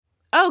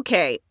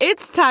Okay,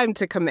 it's time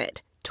to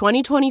commit.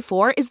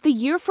 2024 is the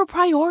year for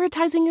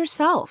prioritizing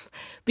yourself.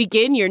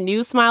 Begin your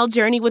new smile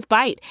journey with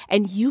Byte,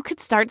 and you could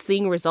start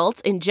seeing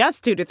results in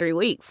just 2 to 3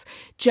 weeks.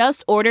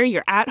 Just order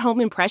your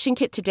at-home impression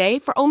kit today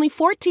for only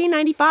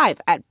 $14.95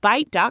 at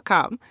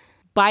Byte.com.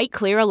 Byte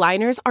Clear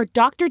aligners are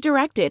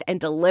doctor-directed and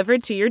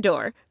delivered to your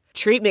door.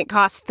 Treatment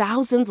costs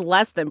thousands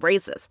less than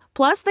braces.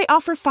 Plus, they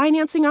offer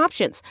financing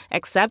options,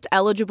 accept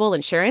eligible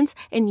insurance,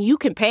 and you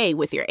can pay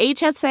with your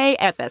HSA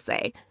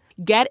FSA.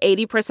 Get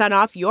 80%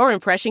 off your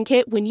impression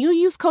kit when you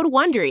use code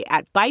WONDERY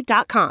at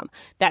Byte.com.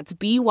 That's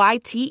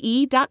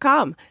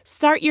BYTE.com.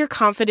 Start your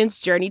confidence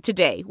journey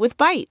today with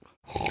Byte.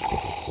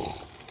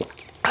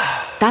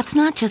 That's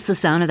not just the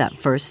sound of that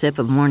first sip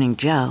of Morning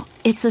Joe.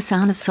 It's the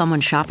sound of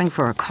someone shopping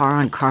for a car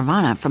on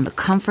Carvana from the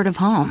comfort of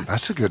home.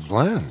 That's a good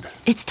blend.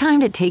 It's time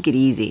to take it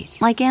easy,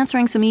 like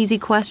answering some easy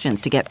questions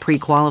to get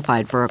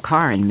pre-qualified for a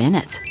car in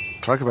minutes.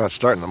 Talk about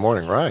starting the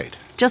morning right.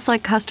 Just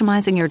like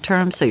customizing your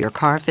terms so your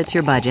car fits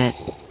your budget.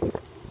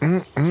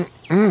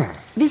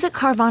 Visit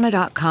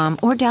Carvana.com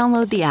or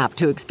download the app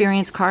to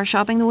experience car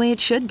shopping the way it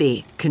should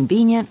be.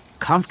 Convenient,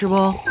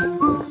 comfortable.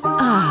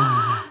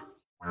 Ah.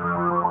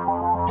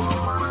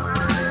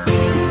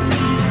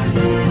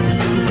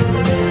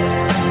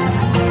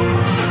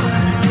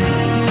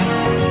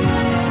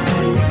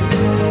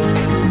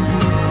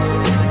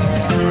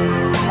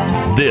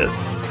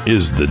 This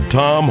is the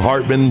Thom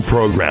Hartmann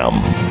Program.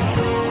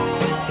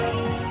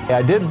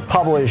 I did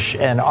publish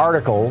an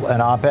article, an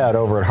op-ed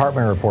over at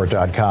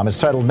HartmannReport.com. It's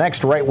titled,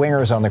 "Next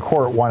Right-Wingers on the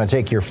Court Want to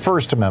Take Your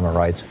First Amendment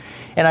Rights."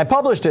 And I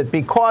published it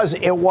because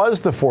it was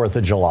the 4th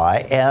of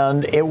July,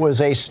 and it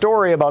was a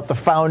story about the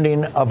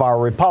founding of our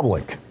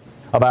republic,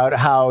 about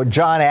how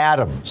John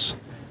Adams,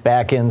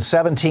 back in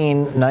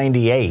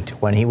 1798,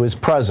 when he was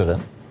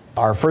president,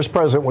 our first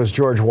president was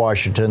George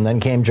Washington, then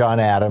came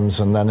John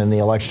Adams, and then in the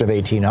election of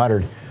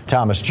 1800,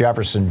 Thomas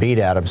Jefferson beat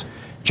Adams.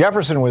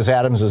 Jefferson was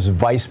Adams's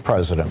vice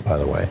president, by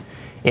the way.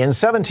 In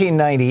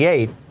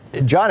 1798,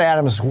 John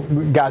Adams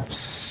got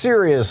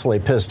seriously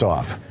pissed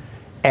off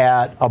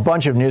at a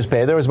bunch of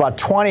newspapers. There was about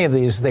 20 of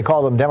these. They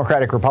called them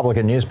Democratic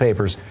Republican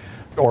newspapers,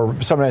 or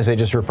sometimes they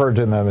just referred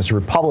to them as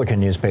Republican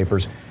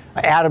newspapers.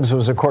 Adams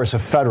was, of course, a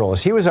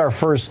Federalist. He was our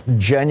first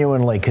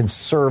genuinely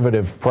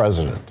conservative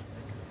president.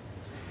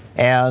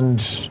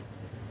 And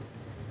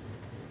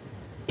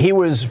he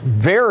was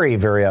very,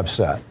 very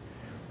upset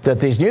that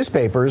these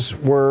newspapers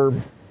were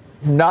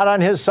not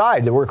on his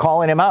side, that were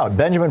calling him out.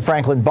 Benjamin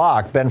Franklin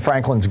Bach, Ben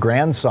Franklin's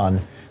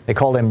grandson, they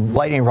called him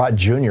Lightning Rod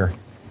Jr.,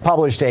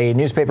 published a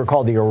newspaper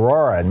called the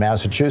Aurora in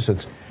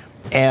Massachusetts.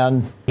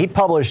 And he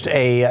published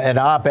an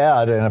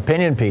op-ed, an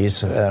opinion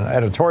piece, an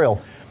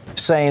editorial,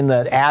 saying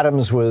that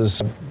Adams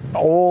was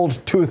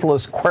old,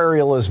 toothless,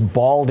 querulous,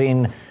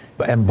 balding,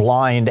 and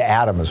blind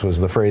Adams was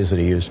the phrase that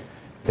he used,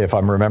 if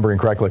I'm remembering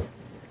correctly.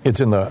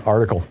 It's in the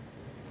article.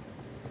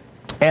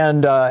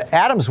 And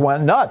Adams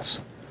went nuts,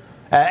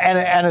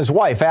 and his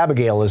wife,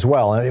 Abigail, as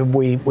well. And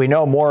we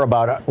know more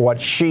about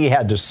what she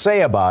had to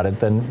say about it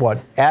than what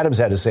Adams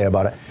had to say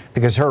about it,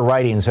 because her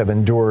writings have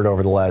endured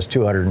over the last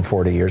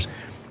 240 years.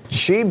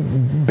 She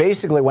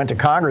basically went to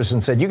Congress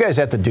and said, you guys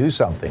have to do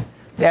something,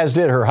 as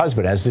did her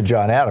husband, as did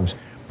John Adams.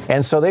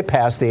 And so they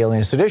passed the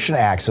Alien Sedition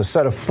Acts, a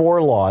set of 4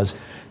 laws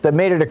that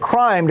made it a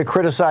crime to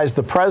criticize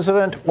the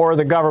president or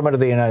the government of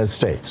the United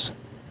States.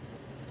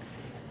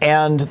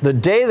 And the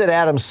day that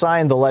Adams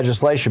signed the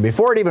legislation,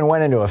 before it even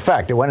went into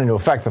effect, it went into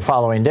effect the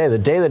following day, the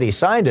day that he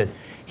signed it,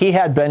 he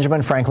had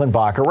Benjamin Franklin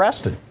Bach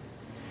arrested.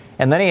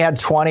 And then he had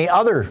 20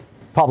 other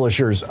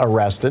publishers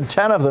arrested.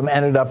 10 of them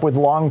ended up with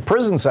long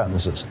prison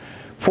sentences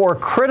for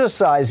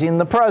criticizing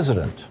the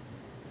president.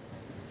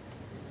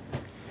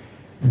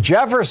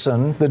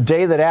 Jefferson, the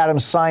day that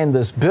Adams signed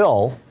this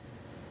bill,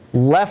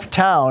 left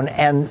town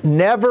and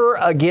never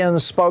again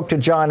spoke to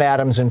John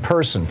Adams in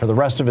person for the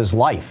rest of his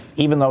life,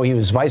 even though he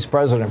was vice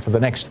president for the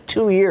next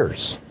 2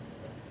 years.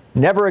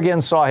 Never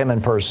again saw him in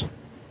person.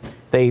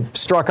 They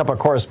struck up a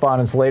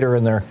correspondence later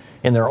in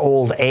their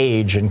old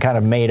age and kind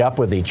of made up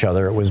with each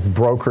other. It was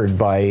brokered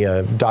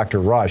by Dr.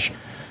 Rush,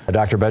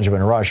 Dr.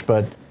 Benjamin Rush.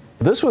 But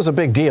this was a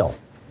big deal,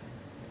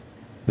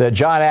 that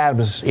John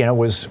Adams,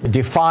 was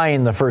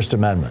defying the First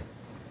Amendment.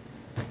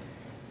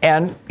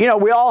 And,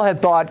 we all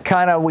had thought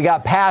we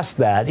got past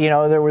that.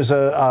 There was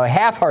a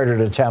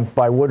half-hearted attempt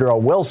by Woodrow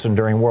Wilson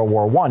during World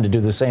War I to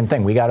do the same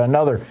thing. We got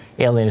another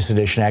Alien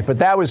Sedition Act, but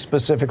that was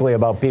specifically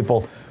about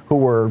people who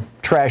were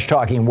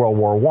trash-talking World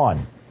War I.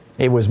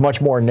 It was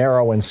much more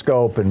narrow in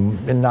scope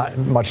and not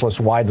much less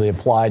widely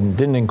applied, and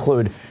didn't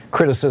include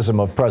criticism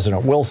of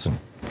President Wilson,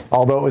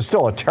 although it was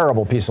still a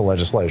terrible piece of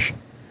legislation.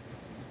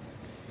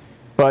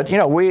 But,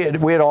 we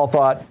had all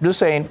thought,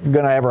 this ain't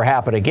going to ever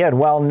happen again.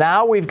 Well,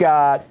 now we've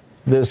got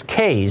this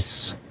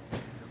case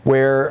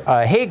where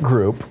a hate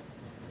group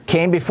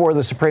came before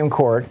the Supreme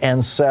Court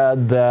and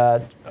said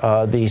that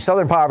the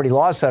Southern Poverty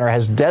Law Center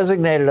has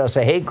designated us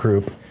a hate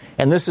group,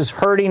 and this is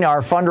hurting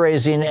our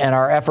fundraising and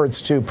our efforts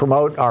to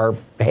promote our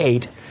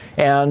hate,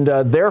 and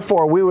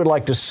therefore we would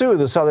like to sue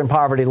the Southern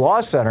Poverty Law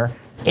Center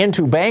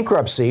into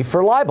bankruptcy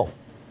for libel.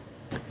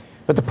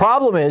 But the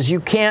problem is you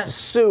can't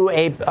sue,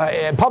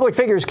 public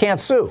figures can't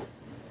sue.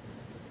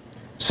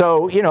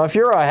 So, if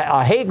you're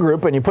a hate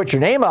group and you put your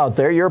name out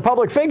there, you're a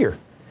public figure.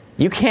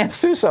 You can't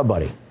sue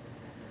somebody.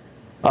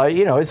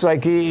 It's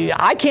like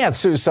I can't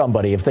sue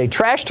somebody if they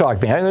trash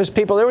talk me. I mean,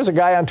 there was a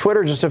guy on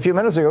Twitter just a few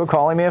minutes ago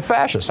calling me a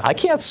fascist. I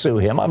can't sue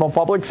him. I'm a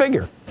public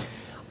figure.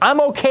 I'm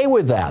okay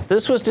with that.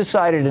 This was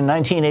decided in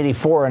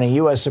 1984 in a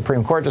U.S.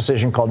 Supreme Court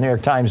decision called New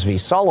York Times v.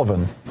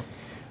 Sullivan,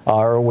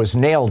 or was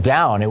nailed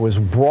down. It was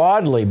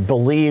broadly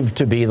believed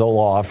to be the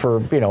law for,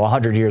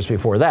 100 years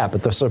before that,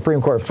 but the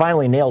Supreme Court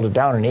finally nailed it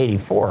down in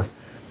 84.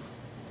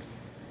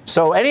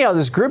 So anyhow,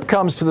 this group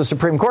comes to the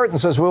Supreme Court and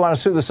says, we want to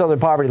sue the Southern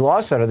Poverty Law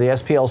Center, the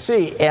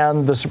SPLC,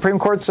 and the Supreme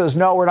Court says,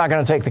 no, we're not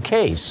going to take the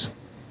case.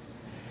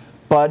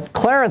 But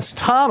Clarence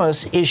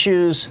Thomas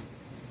issues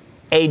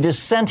a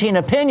dissenting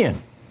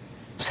opinion,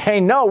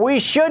 saying, no, we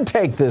should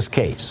take this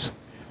case.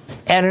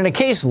 And in a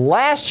case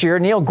last year,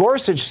 Neil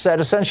Gorsuch said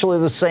essentially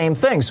the same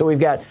thing. So we've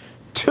got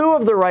two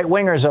of the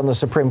right-wingers on the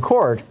Supreme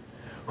Court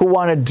who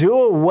want to do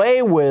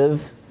away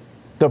with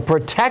the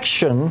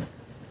protection,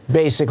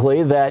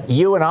 basically, that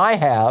you and I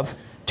have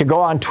to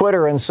go on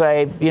Twitter and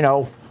say,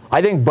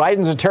 I think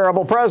Biden's a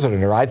terrible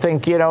president, or I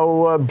think,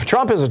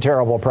 Trump is a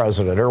terrible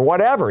president, or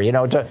whatever,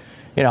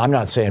 I'm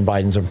not saying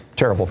Biden's a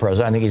terrible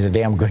president. I think he's a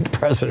damn good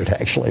president,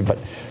 actually.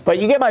 But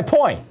you get my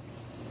point.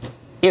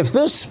 If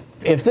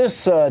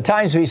this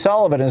Times v.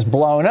 Sullivan is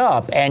blown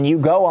up and you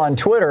go on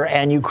Twitter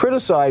and you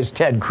criticize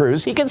Ted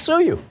Cruz, he can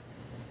sue you.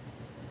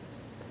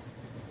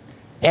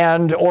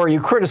 Or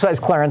you criticize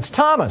Clarence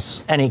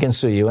Thomas and he can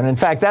sue you. And in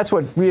fact, that's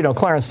what,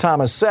 Clarence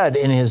Thomas said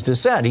in his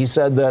dissent. He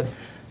said that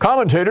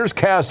commentators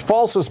cast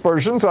false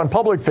aspersions on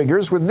public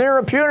figures with near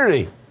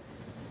impunity.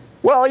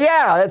 Well,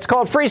 yeah, that's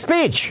called free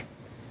speech.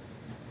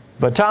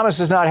 But Thomas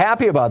is not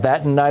happy about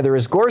that, and neither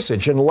is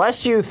Gorsuch.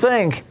 Unless you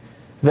think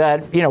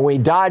that, we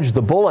dodged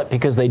the bullet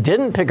because they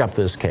didn't pick up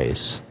this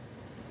case,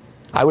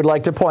 I would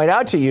like to point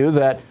out to you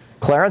that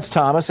Clarence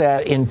Thomas,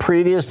 in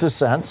previous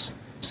dissents,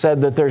 said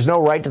that there's no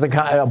right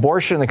to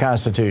abortion in the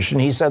Constitution.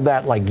 He said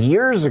that like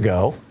years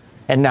ago,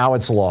 and now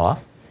it's law.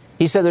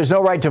 He said there's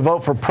no right to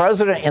vote for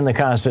president in the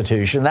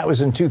Constitution. That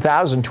was in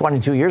 2000,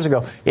 22 years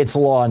ago. It's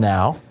law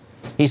now.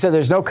 He said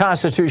there's no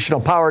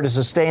constitutional power to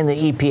sustain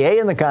the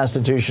EPA in the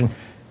Constitution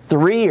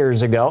 3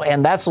 years ago,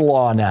 and that's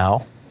law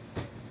now.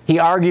 He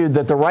argued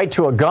that the right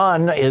to a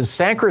gun is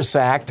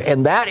sacrosanct,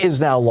 and that is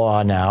now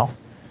law now.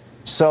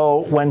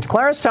 So when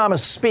Clarence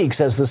Thomas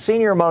speaks as the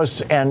senior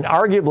most and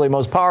arguably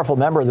most powerful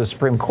member of the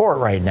Supreme Court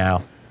right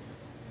now,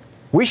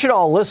 we should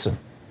all listen.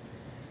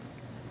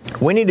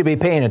 We need to be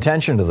paying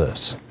attention to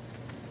this.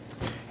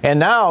 And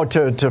now,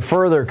 to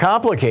further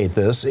complicate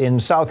this, in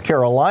South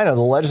Carolina,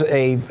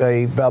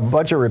 a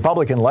bunch of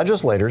Republican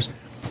legislators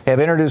have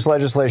introduced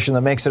legislation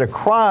that makes it a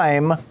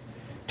crime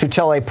to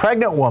tell a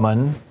pregnant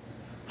woman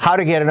how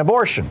to get an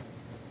abortion,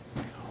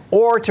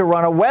 or to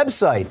run a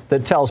website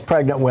that tells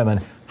pregnant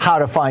women how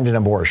to find an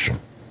abortion,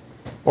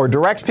 or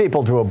directs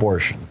people to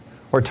abortion,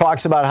 or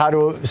talks about how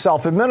to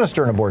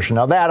self-administer an abortion.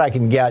 Now that I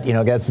can get,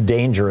 that's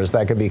dangerous.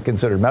 That could be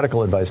considered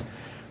medical advice.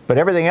 But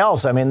everything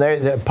else, I mean,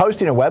 they're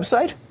posting a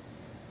website.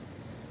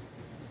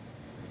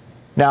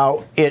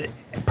 Now, it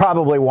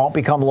probably won't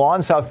become law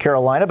in South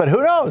Carolina, but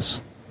who knows?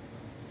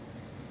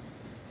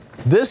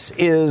 This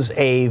is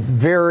a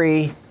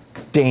very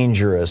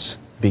dangerous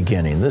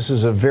beginning. This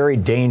is a very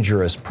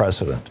dangerous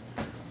precedent.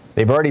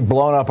 They've already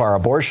blown up our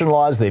abortion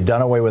laws. They've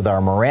done away with our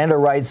Miranda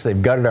rights.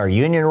 They've gutted our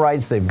union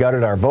rights. They've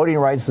gutted our voting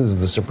rights. This is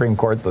the Supreme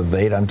Court, the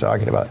they I'm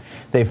talking about.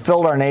 They've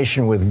filled our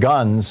nation with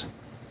guns,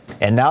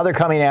 and now they're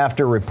coming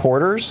after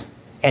reporters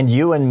and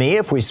you and me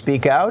if we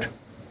speak out.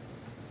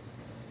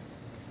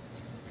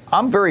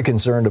 I'm very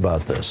concerned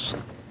about this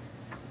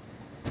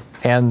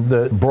and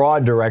the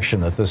broad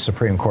direction that the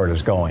Supreme Court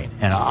is going.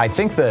 And I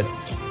think that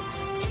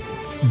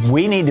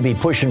we need to be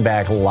pushing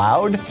back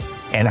loud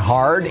and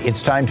hard.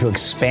 It's time to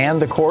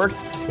expand the court.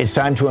 It's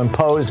time to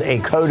impose a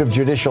code of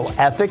judicial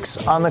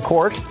ethics on the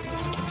court.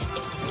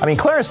 I mean,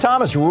 Clarence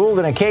Thomas ruled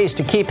in a case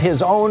to keep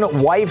his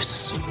own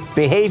wife's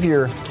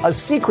behavior a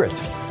secret.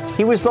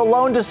 He was the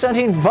lone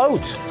dissenting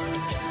vote.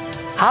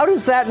 How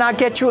does that not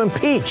get you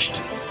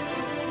impeached?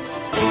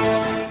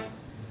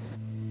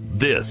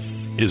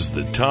 This is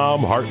the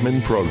Thom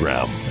Hartmann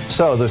Program.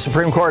 So the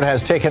Supreme Court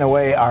has taken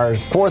away our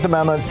Fourth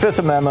Amendment, Fifth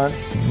Amendment,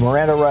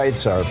 Miranda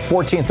rights, our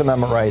 14th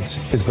Amendment rights.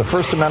 Is the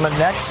First Amendment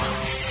next?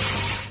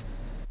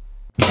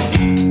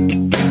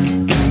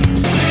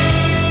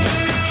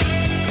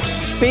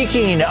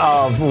 Speaking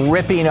of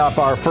ripping up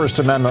our First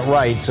Amendment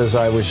rights, as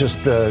I was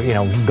just,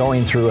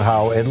 going through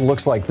how it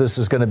looks like this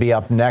is going to be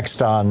up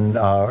next on,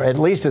 at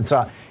least it's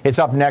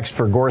up next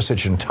for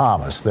Gorsuch and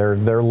Thomas. They're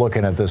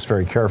looking at this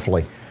very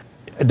carefully.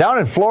 Down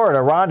in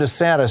Florida, Ron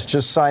DeSantis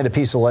just signed a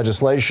piece of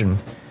legislation,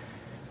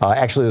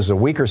 actually this is a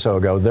week or so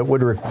ago, that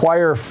would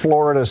require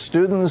Florida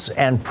students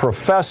and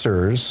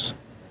professors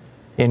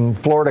in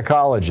Florida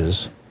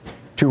colleges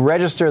to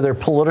register their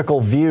political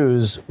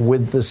views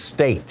with the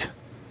state.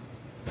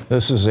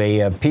 This is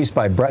a piece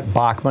by Brett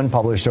Bachman,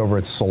 published over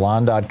at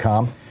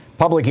Salon.com.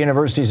 Public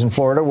universities in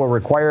Florida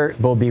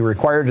will be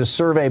required to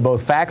survey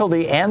both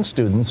faculty and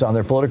students on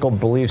their political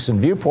beliefs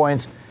and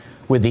viewpoints,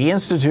 with the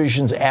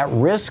institutions at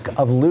risk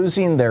of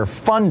losing their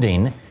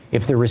funding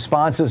if the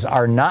responses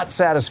are not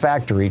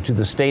satisfactory to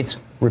the state's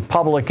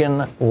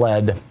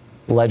Republican-led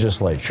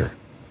legislature.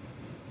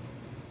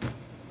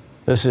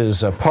 This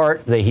is a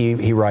part, that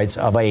he writes,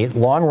 of a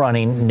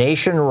long-running,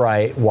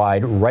 nationwide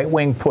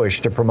right-wing push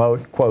to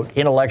promote, quote,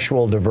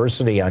 intellectual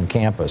diversity on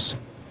campus.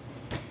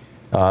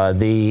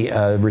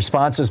 The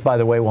responses, by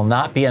the way, will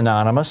not be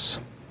anonymous.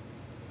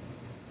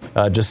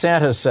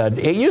 DeSantis said,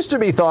 it used to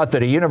be thought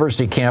that a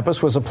university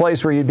campus was a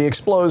place where you'd be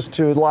exposed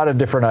to a lot of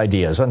different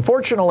ideas.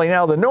 Unfortunately,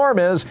 now the norm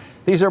is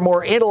these are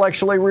more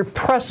intellectually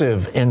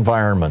repressive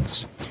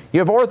environments.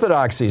 You have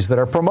orthodoxies that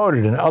are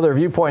promoted and other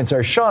viewpoints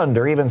are shunned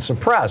or even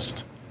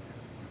suppressed.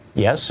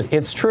 Yes,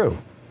 it's true.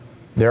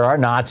 There are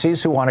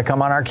Nazis who want to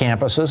come on our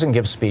campuses and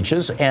give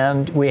speeches,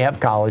 and we have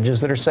colleges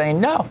that are saying,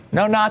 no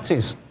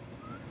Nazis.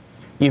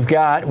 You've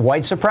got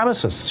white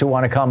supremacists who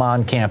want to come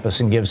on campus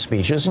and give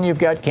speeches, and you've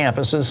got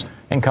campuses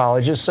and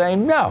colleges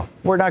saying, no,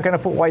 we're not going to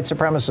put white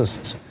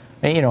supremacists,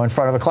 in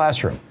front of a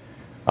classroom.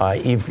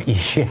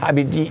 It's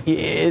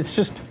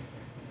just,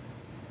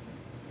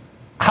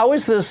 how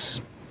is this?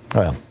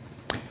 Well,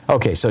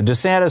 okay, so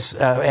DeSantis,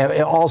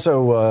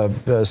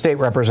 also state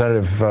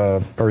representative,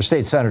 or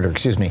state senator,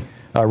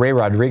 Ray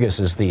Rodriguez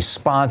is the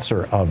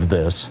sponsor of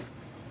this.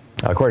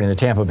 According to the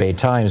Tampa Bay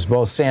Times,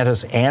 both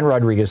Santos and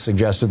Rodriguez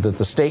suggested that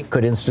the state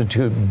could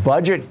institute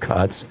budget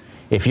cuts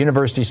if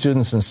university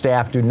students and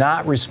staff do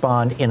not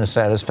respond in a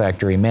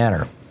satisfactory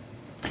manner.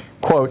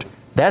 Quote,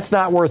 that's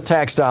not worth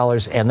tax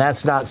dollars, and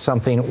that's not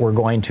something we're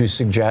going to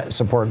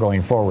support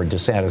going forward,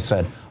 DeSantis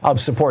said,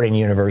 of supporting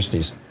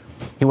universities.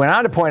 He went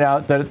on to point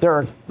out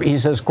that he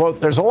says,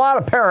 quote, there's a lot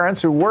of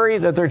parents who worry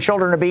that their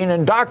children are being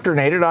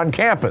indoctrinated on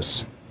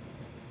campus.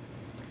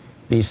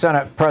 The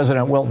Senate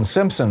President Wilton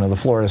Simpson of the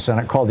Florida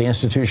Senate called the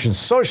institutions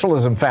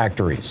socialism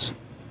factories.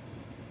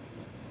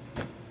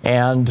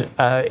 And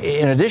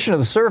in addition to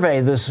the survey,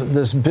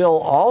 this bill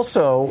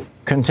also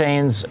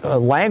contains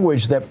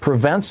language that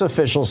prevents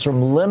officials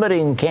from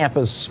limiting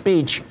campus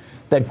speech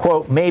that,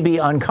 quote, may be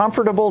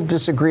uncomfortable,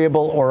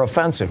 disagreeable, or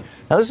offensive.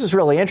 Now, this is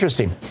really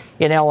interesting.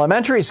 In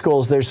elementary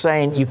schools, they're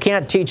saying you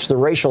can't teach the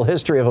racial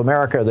history of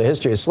America or the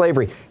history of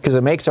slavery because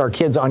it makes our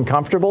kids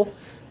uncomfortable.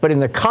 But in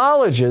the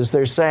colleges,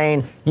 they're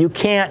saying you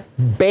can't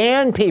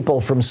ban people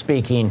from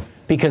speaking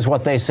because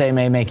what they say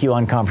may make you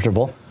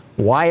uncomfortable.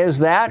 Why is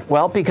that?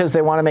 Well, because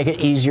they want to make it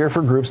easier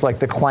for groups like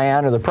the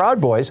Klan or the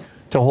Proud Boys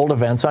to hold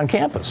events on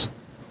campus.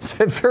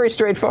 It's very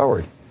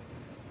straightforward.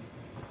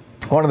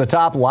 One of the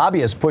top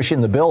lobbyists pushing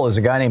the bill is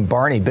a guy named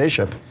Barney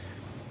Bishop.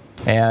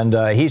 And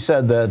he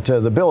said that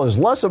the bill is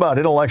less about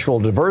intellectual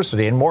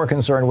diversity and more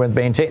concerned with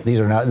maintaining, this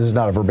is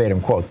not a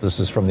verbatim quote, this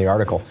is from the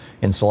article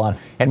in Salon,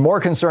 and more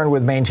concerned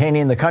with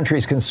maintaining the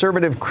country's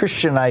conservative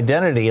Christian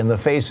identity in the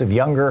face of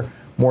younger,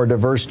 more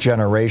diverse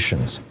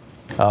generations.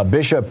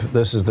 Bishop,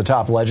 this is the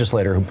top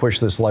legislator who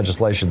pushed this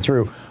legislation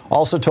through,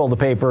 also told the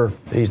paper,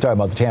 he's talking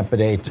about the Tampa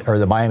Bay, or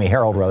the Miami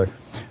Herald rather,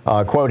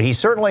 quote, he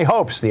certainly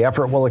hopes the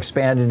effort will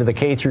expand into the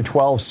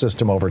K-12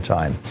 system over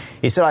time.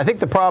 He said, I think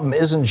the problem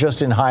isn't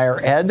just in higher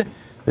ed.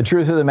 The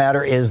truth of the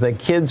matter is that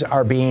kids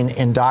are being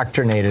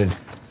indoctrinated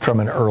from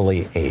an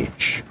early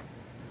age.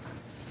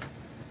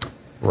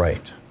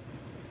 Right.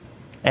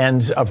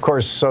 And, of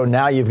course, so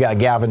now you've got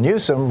Gavin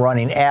Newsom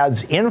running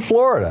ads in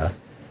Florida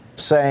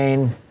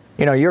saying,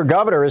 your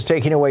governor is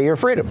taking away your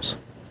freedoms.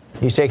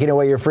 He's taking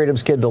away your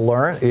freedoms, kid, to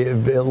learn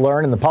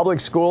in the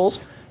public schools.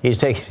 He's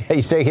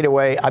taking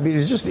away. I mean,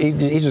 he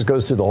just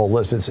goes through the whole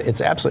list.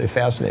 It's absolutely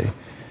fascinating.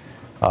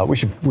 We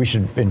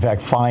should in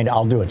fact find.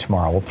 I'll do it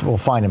tomorrow. We'll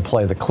find and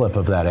play the clip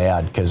of that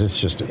ad because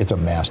it's a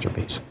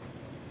masterpiece.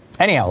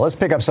 Anyhow, let's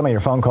pick up some of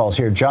your phone calls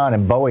here. John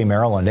in Bowie,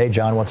 Maryland. Hey,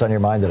 John, what's on your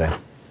mind today?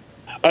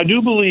 I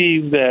do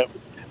believe that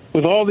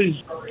with all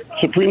these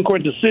Supreme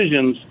Court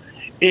decisions,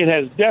 it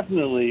has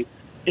definitely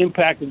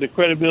impacted the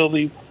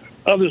credibility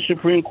of the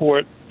Supreme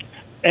Court.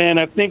 And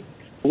I think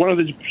one of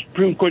the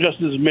Supreme Court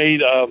justices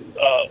made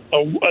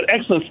an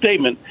excellent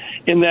statement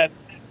in that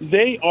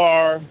they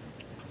are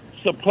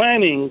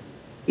supplanting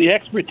the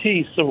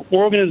expertise of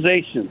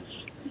organizations,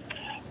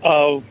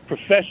 of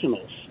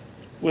professionals,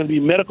 whether it be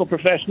medical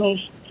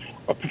professionals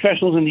or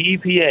professionals in the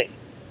EPA.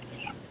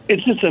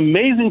 It's just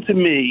amazing to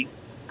me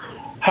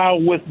how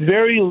with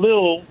very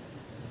little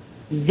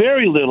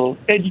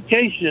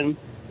education,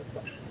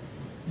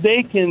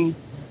 they can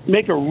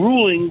make a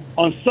ruling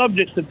on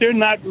subjects that they're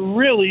not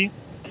really,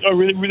 or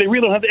they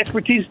really don't have the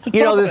expertise to talk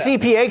about. The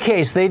EPA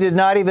case, they did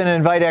not even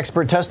invite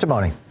expert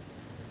testimony.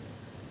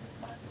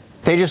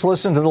 They just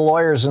listened to the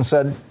lawyers and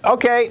said,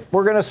 okay,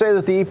 we're going to say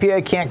that the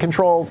EPA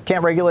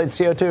can't regulate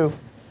CO2.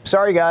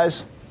 Sorry,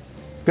 guys.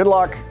 Good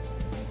luck.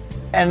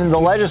 And the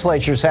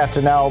legislatures have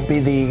to now be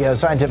the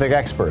scientific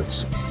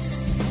experts.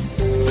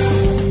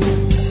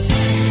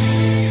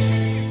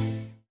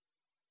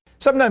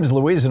 Sometimes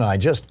Louise and I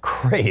just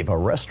crave a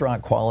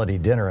restaurant-quality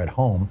dinner at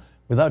home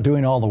without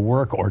doing all the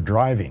work or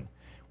driving.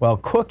 Well,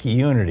 Cook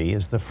Unity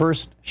is the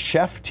first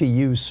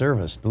chef-to-you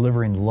service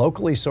delivering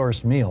locally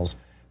sourced meals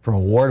from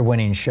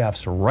award-winning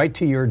chefs right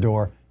to your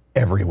door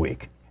every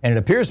week. And it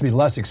appears to be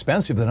less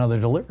expensive than other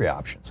delivery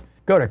options.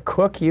 Go to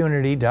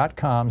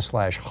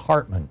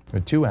cookunity.com/Hartman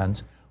with 2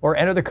 N's or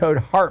enter the code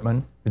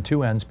Hartman with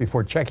 2 N's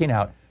before checking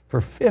out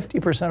for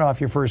 50% off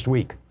your first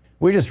week.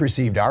 We just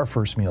received our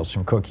first meals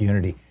from Cook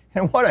Unity,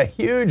 and what a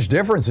huge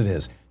difference it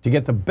is to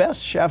get the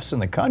best chefs in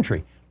the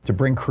country to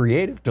bring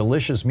creative,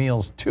 delicious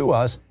meals to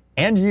us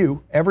and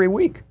you every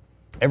week.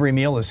 Every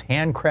meal is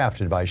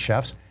handcrafted by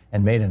chefs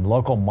and made in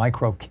local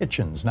micro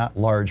kitchens, not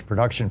large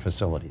production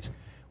facilities.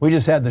 We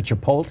just had the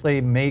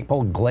Chipotle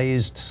maple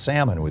glazed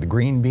salmon with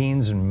green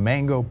beans and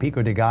mango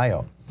pico de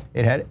gallo.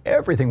 It had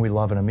everything we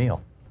love in a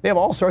meal. They have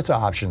all sorts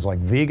of options like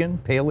vegan,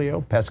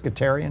 paleo,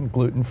 pescatarian,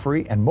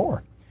 gluten-free, and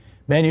more.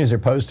 Menus are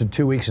posted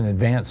 2 weeks in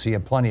advance, so you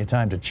have plenty of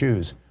time to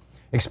choose.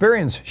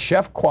 Experience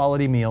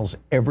chef-quality meals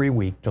every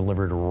week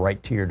delivered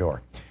right to your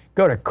door.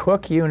 Go to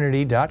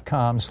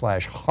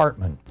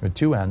cookunity.com/Hartman with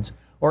 2 N's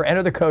or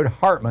enter the code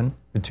Hartman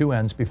with 2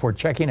 N's before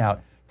checking out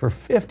for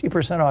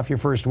 50% off your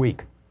first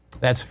week.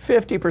 That's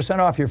 50%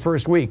 off your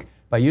first week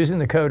by using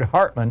the code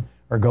Hartman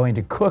or going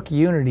to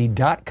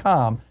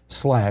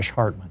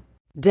cookunity.com/Hartman.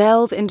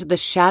 Delve into the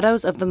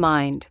shadows of the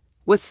mind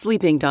with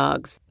Sleeping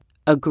Dogs,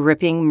 a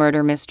gripping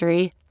murder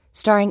mystery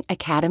starring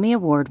Academy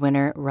Award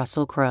winner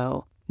Russell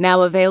Crowe.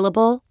 Now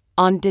available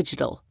on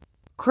digital.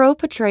 Crowe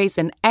portrays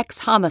an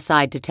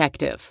ex-homicide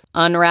detective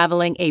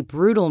unraveling a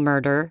brutal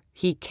murder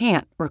he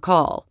can't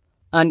recall.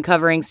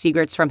 Uncovering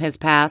secrets from his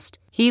past,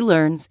 he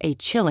learns a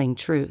chilling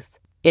truth.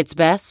 It's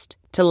best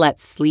to let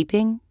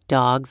sleeping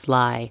dogs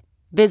lie.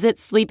 Visit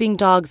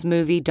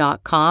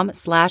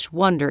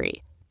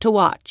sleepingdogsmovie.com/Wondery to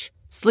watch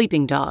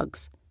Sleeping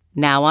Dogs,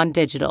 now on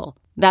digital.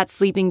 That's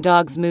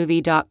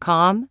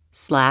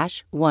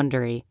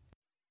sleepingdogsmovie.com/Wondery.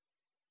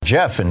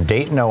 Jeff in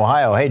Dayton,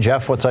 Ohio. Hey,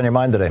 Jeff, what's on your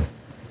mind today?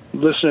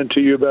 Listening to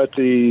you about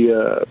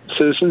the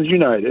Citizens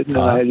United, and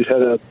I just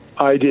had an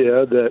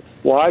idea that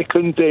why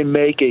couldn't they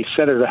make a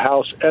Senate or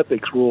House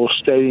ethics rule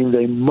stating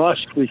they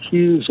must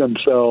recuse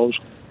themselves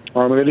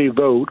on any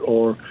vote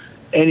or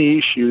any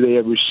issue they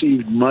have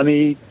received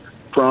money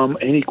from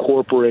any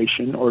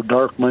corporation or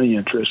dark money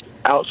interest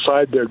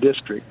outside their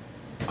district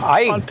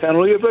on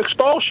penalty of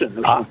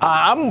expulsion?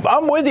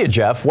 I'm with you,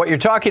 Jeff. What you're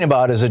talking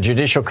about is a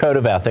judicial code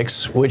of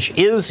ethics, which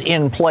is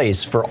in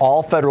place for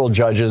all federal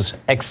judges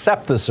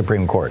except the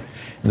Supreme Court.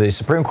 The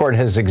Supreme Court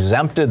has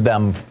exempted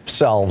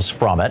themselves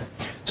from it.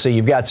 So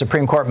you've got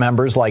Supreme Court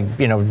members like,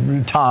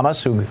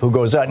 Thomas, who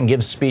goes out and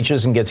gives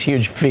speeches and gets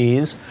huge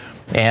fees,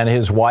 and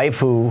his wife,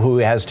 who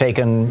has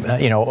taken,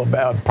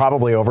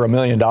 probably over $1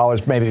 million,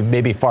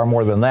 maybe far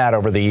more than that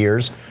over the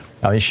years.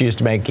 I mean, she used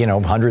to make,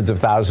 hundreds of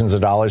thousands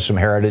of dollars from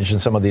Heritage and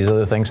some of these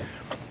other things.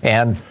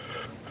 And,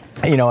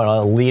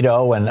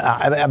 Alito. And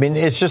I mean,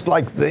 it's just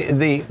like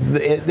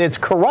it's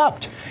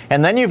corrupt.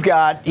 And then you've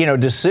got,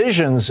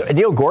 decisions.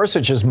 Neil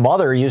Gorsuch's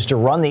mother used to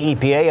run the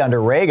EPA under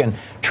Reagan,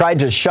 tried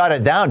to shut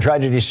it down,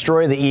 tried to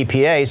destroy the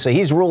EPA. So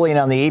he's ruling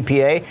on the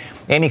EPA.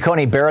 Amy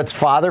Coney Barrett's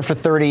father for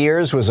 30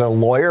 years was a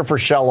lawyer for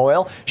Shell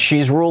Oil.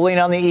 She's ruling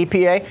on the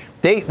EPA.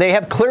 They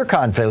have clear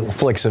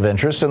conflicts of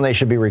interest, and they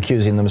should be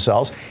recusing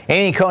themselves.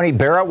 Amy Coney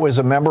Barrett was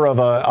a member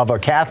of a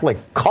Catholic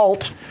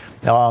cult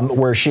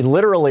where she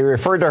literally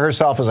referred to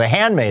herself as a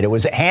handmaid. It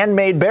was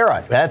Handmaid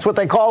Barrett. That's what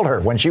they called her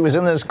when she was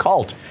in this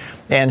cult.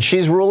 And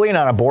she's ruling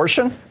on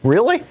abortion?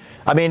 Really?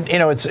 I mean,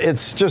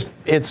 it's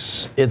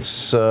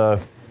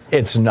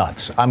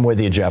nuts. I'm with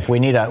you, Jeff. We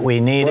need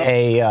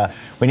a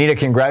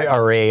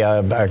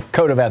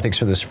code of ethics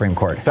for the Supreme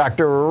Court.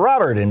 Dr.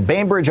 Robert in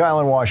Bainbridge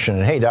Island,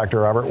 Washington. Hey,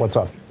 Dr. Robert, what's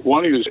up?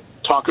 Wanting to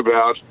talk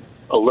about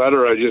a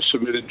letter I just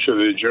submitted to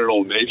the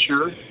journal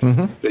Nature.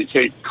 Mm-hmm. They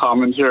take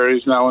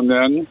commentaries now and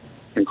then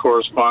and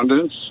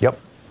correspondence. Yep.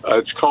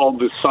 It's called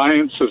The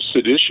Science of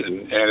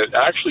Sedition, and it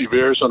actually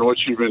bears on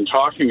what you've been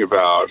talking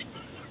about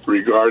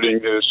regarding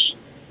this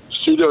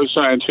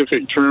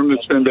pseudoscientific term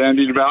that's been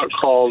bandied about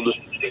called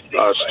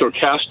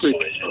stochastic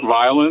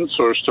violence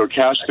or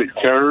stochastic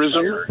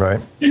terrorism. Right.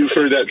 You've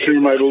heard that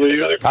term, I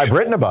believe. I've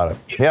written about it.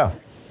 Yeah.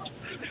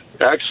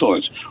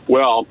 Excellent.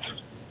 Well,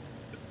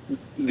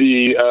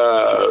 the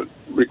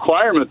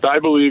requirement I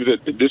believe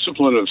that the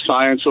discipline of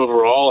science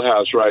overall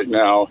has right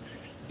now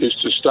is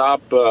to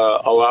stop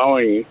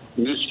allowing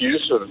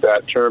misuse of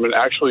that term and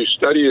actually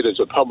study it as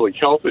a public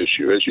health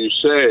issue. As you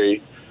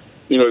say,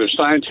 there's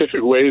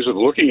scientific ways of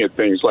looking at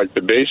things like the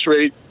base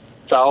rate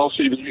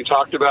fallacy that you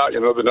talked about,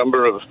 the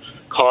number of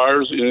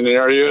cars in an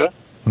area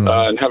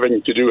and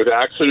having to do with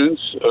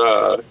accidents.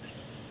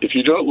 If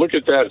you don't look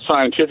at that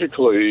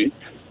scientifically,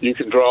 you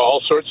can draw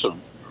all sorts of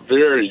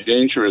very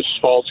dangerous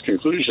false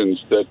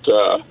conclusions that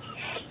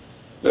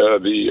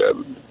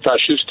the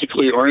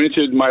fascistically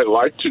oriented might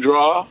like to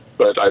draw.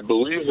 But I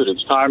believe that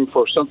it's time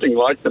for something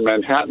like the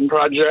Manhattan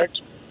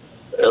Project,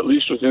 at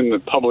least within the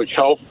public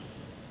health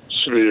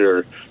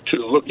sphere,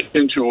 to look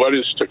into what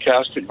is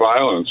stochastic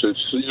violence.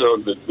 It's,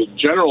 the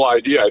general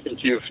idea, I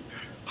think you've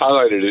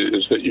highlighted it,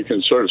 is that you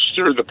can sort of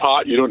stir the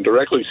pot. You don't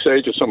directly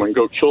say to someone,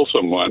 go kill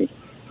someone.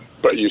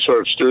 but you sort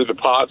of stir the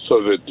pot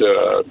so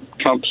that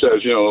Trump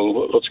says,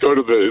 let's go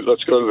to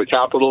the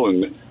Capitol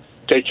and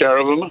take care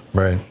of them.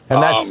 Right,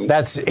 and that's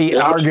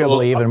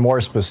arguably even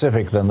more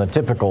specific than the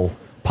typical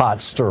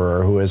pot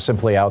stirrer who is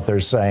simply out there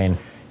saying,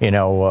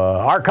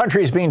 our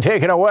country's being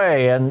taken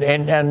away, and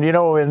in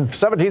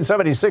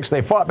 1776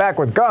 they fought back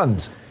with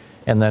guns,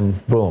 and then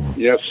boom.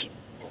 Yes,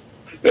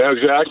 yeah,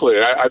 exactly.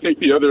 I think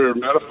the other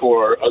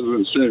metaphor, other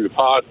than stirring the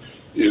pot,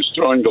 is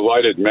throwing the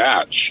lighted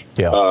match.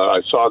 Yeah.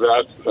 I saw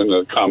that in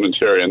the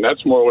commentary, and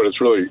that's more what it's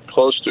really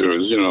close to,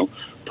 is,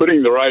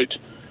 putting the right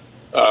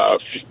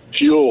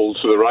fuel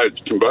to the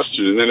right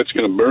combustion, and then it's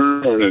going to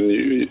burn, and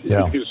you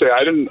can say,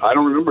 I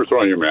don't remember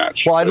throwing your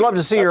match. Well, I'd love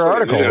to see your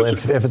article.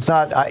 If it's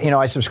not,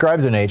 I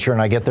subscribe to Nature,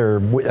 and I get their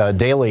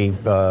daily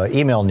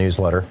email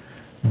newsletter,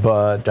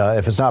 but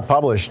if it's not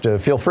published,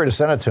 feel free to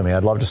send it to me.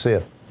 I'd love to see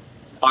it.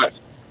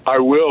 I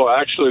will.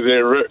 Actually,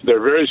 they're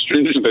very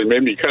stringent. They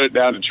made me cut it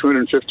down to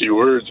 250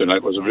 words, and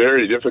it was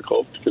very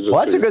difficult. Well,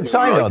 that's a good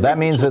sign, though. That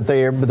means that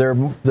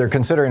they're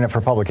considering it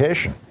for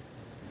publication.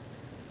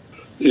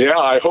 Yeah,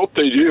 I hope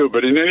they do.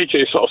 But in any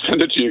case, I'll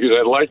send it to you because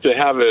I'd like to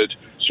have it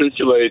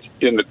circulate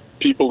in the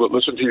people that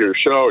listen to your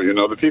show.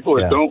 The people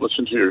that don't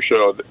listen to your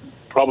show,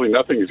 probably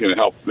nothing is going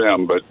to help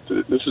them. But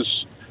this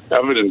is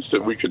evidence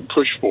that we could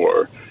push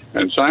for,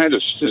 and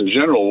scientists in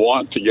general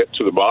want to get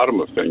to the bottom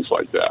of things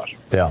like that.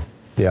 Yeah.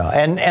 Yeah,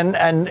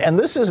 and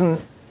this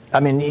isn't. I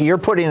mean, you're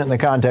putting it in the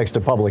context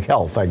of public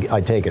health. I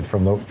take it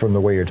from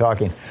the way you're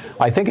talking.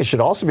 I think it should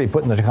also be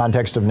put in the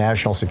context of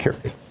national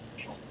security.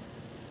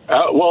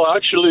 Well,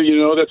 actually,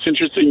 that's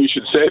interesting. You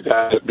should say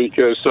that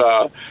because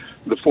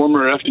the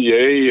former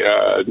FDA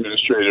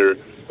administrator,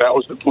 that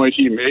was the point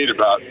he made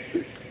about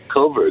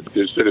COVID,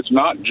 is that it's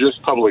not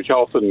just public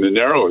health in the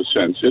narrowest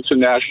sense. It's a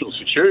national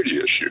security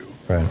issue,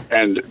 right.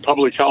 And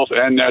public health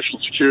and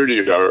national security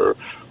are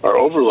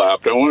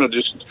overlapped. I want to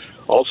just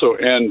also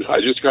end. I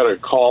just got a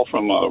call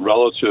from a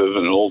relative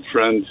and an old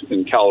friend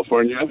in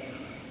California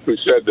who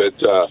said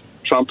that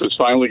Trump has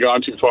finally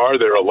gone too far.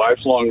 They're a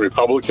lifelong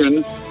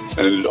Republican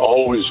and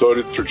always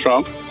voted for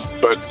Trump,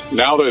 but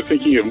now they're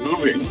thinking of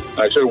moving.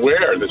 I said,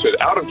 where? They said,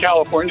 out of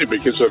California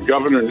because of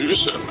Governor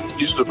Newsom.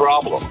 He's the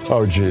problem.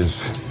 Oh,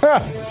 geez.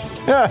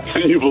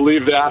 Can you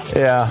believe that?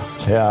 Yeah.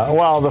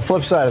 Well, the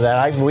flip side of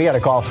that, we got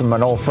a call from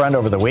an old friend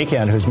over the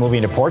weekend who's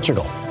moving to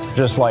Portugal.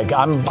 Just like,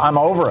 I'm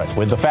over it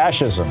with the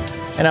fascism.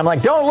 And I'm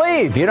like, don't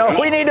leave.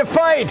 We need to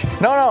fight.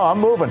 No, I'm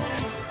moving.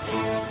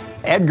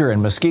 Edgar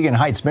in Muskegon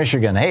Heights,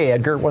 Michigan. Hey,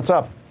 Edgar, what's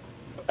up?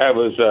 I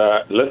was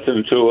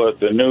listening to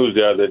the news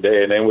the other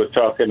day, and they were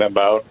talking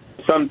about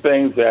some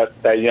things that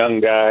young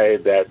guy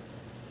that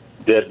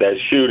did that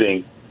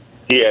shooting,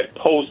 he had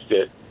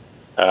posted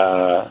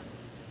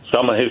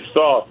some of his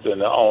thoughts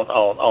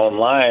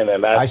online.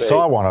 And I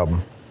saw one of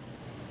them.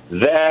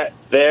 That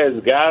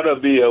there's got to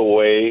be a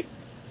way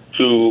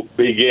to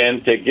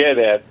begin to get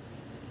at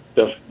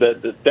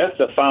that's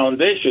the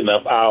foundation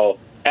of our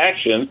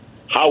action,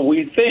 how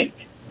we think,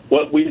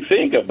 what we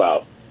think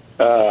about.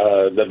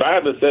 The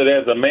Bible said,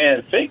 as a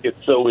man thinketh,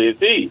 so is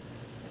he.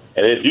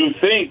 And if you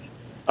think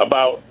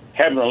about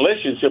having a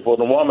relationship with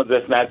a woman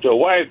that's not your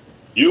wife,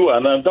 you are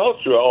an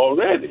adulterer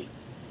already.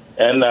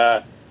 And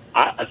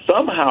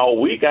somehow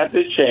we got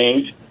to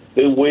change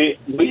the way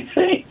we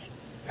think.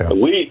 Yeah.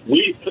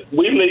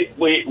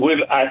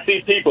 I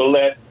see people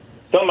let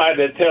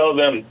somebody tell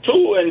them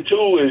 2 and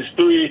 2 is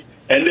 3,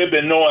 and they've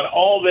been knowing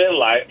all their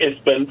life it's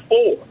been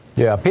 4.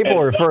 Yeah, people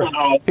refer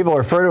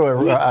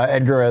to it,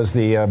 Edgar, as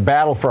the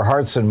battle for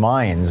hearts and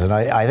minds, and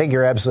I think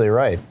you're absolutely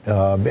right.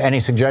 Any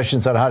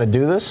suggestions on how to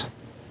do this?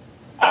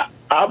 I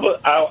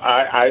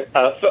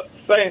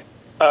think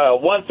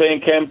one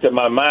thing came to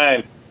my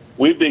mind.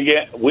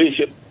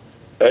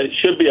 It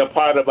should be a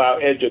part of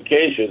our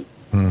education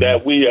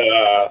that we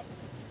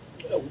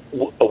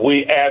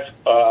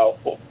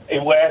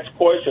ask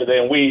questions,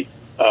 and we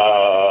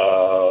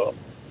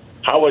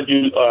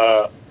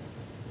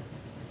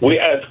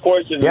ask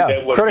questions.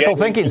 Yeah, critical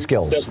thinking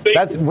skills.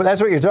 That's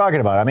what you're talking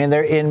about. I mean,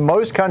 in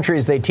most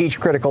countries they teach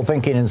critical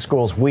thinking in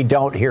schools. We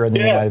don't here in the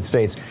United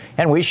States,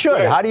 and we should.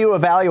 Right. How do you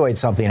evaluate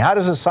something? How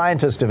does a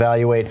scientist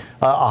evaluate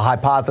a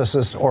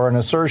hypothesis or an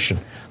assertion?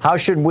 How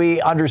should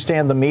we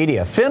understand the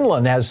media?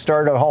 Finland has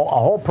started a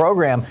whole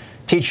program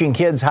teaching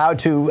kids how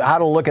to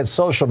look at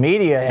social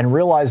media and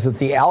realize that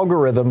the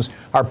algorithms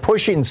are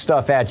pushing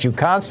stuff at you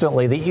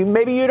constantly that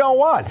maybe you don't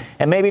want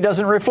and maybe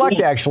doesn't reflect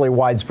actually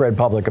widespread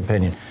public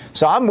opinion.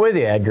 So I'm with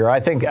you, Edgar.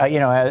 I think,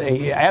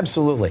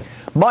 absolutely.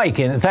 Mike,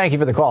 and thank you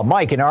for the call.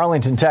 Mike in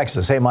Arlington,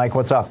 Texas. Hey, Mike,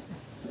 what's up?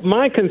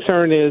 My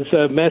concern is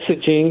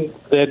messaging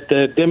that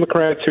the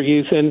Democrats are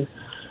using.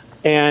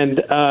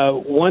 And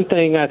one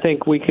thing I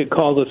think we could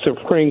call the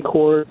Supreme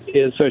Court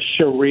is a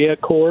Sharia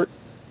court.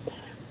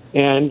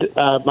 And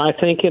my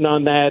thinking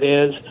on that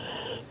is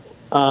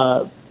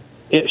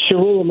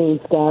Sharia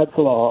means God's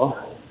law,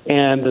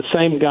 and the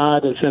same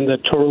God is in the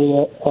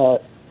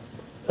Torah,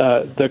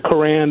 the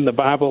Quran, the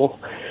Bible,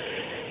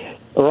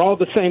 are all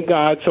the same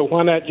God. So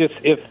why not just,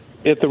 if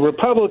the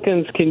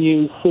Republicans can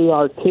use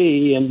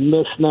CRT and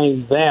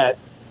misname that,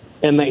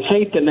 and they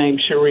hate the name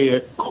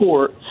Sharia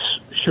courts,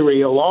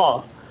 Sharia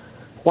law.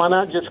 Why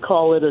not just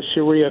call it a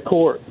Sharia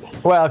court?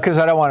 Well, because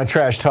I don't want to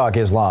trash talk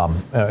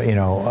Islam,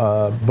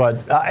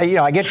 but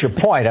I get your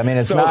point. I mean,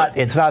 it's not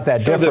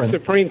that different. The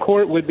Supreme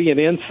Court would be an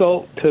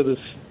insult to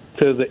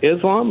the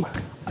Islam.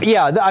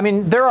 Yeah, I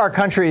mean, there are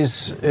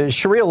countries.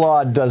 Sharia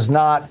law does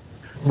not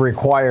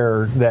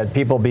require that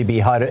people be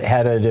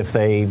beheaded if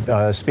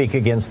they speak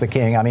against the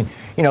king. I mean,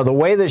 the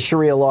way that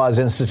Sharia law is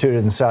instituted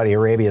in Saudi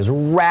Arabia is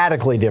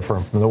radically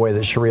different from the way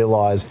that Sharia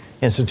law is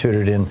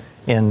instituted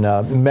in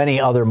many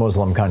other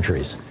Muslim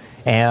countries.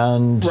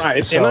 And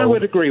right, and I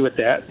would agree with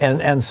that.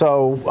 And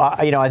so,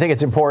 I think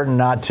it's important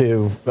not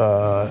to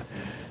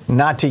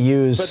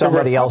use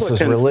somebody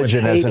else's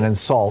religion as an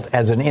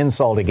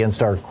insult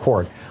against our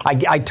court.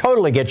 I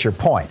totally get your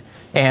point.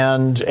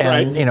 And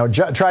right.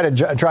 Try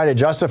to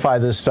justify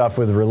this stuff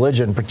with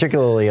religion,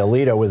 particularly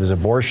Alito with his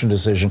abortion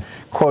decision,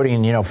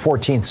 quoting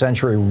 14th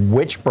century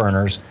witch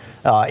burners,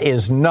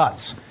 is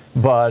nuts.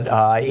 But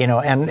I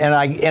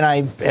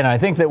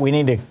think that we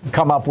need to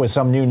come up with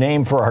some new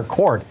name for our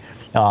court.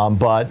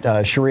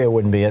 But Sharia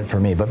wouldn't be it for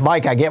me. But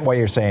Mike, I get what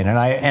you're saying, and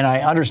I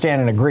understand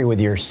and agree with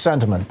your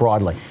sentiment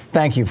broadly.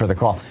 Thank you for the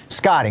call,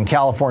 Scott in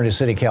California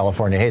City,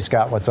 California. Hey,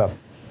 Scott, what's up?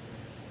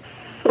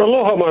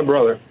 Aloha, my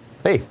brother.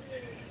 Hey.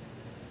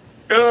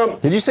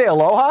 Did you say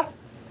aloha?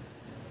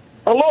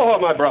 Aloha,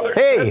 my brother.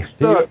 Hey,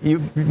 you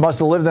must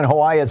have lived in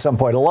Hawaii at some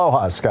point.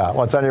 Aloha, Scott.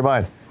 What's on your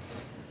mind?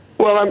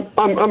 Well,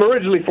 I'm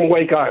originally from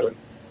Wake Island.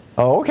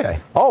 Oh, okay.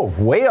 Oh,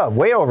 way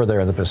over there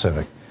in the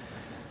Pacific.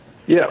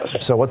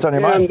 Yes. So what's on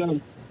your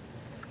mind?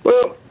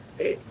 Well,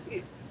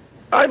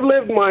 I've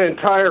lived my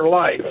entire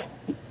life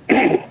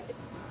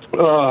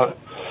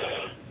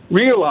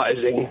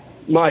realizing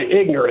my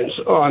ignorance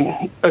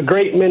on a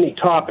great many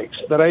topics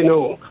that I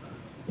know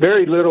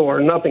very little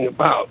or nothing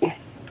about.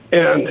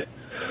 And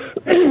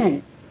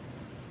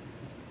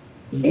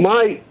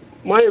my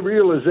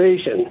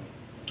realization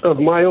of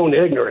my own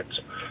ignorance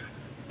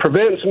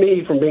prevents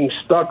me from being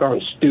stuck on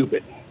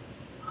stupid.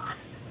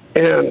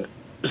 And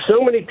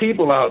so many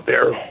people out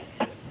there,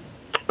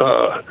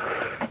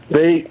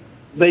 they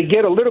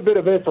get a little bit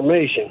of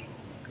information,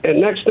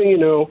 and next thing you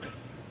know,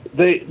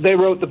 they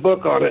wrote the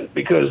book on it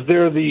because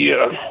they're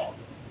the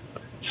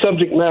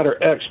subject matter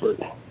expert.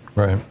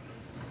 Right.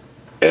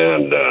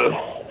 And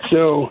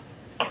so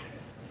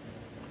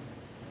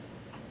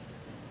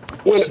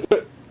when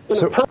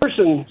a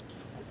person's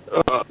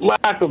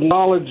lack of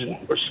knowledge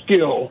or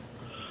skill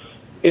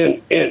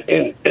in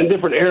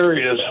different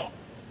areas,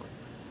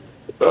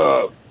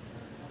 that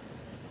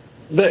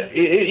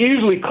it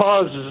usually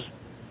causes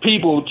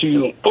people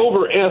to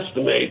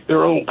overestimate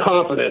their own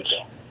confidence.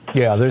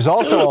 Yeah, there's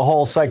also a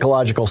whole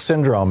psychological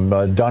syndrome,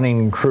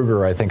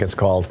 Dunning-Kruger, I think it's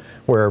called,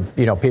 where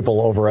people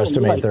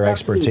overestimate their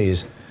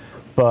expertise.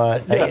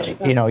 But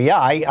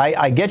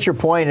I get your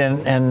point,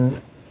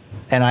 and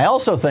I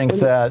also think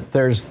that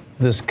there's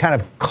this kind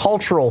of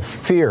cultural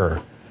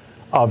fear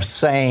of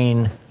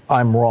saying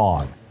I'm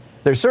wrong.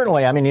 There's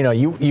certainly,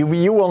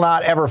 you will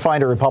not ever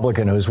find a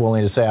Republican who's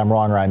willing to say I'm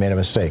wrong or I made a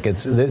mistake.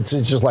 It's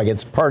just like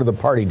it's part of the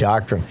party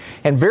doctrine.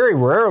 And very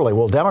rarely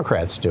will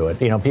Democrats do it.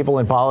 People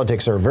in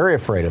politics are very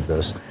afraid of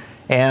this.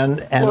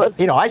 And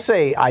I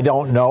say I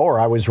don't know or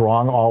I was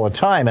wrong all the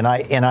time. And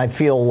I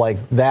feel like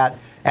that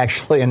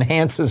actually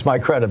enhances my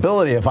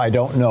credibility if I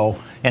don't know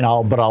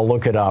but I'll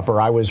look it up,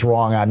 or I was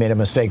wrong, I made a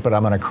mistake, but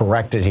I'm going to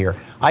correct it here.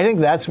 I think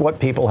that's what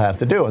people have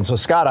to do. And so,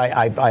 Scott,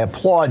 I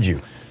applaud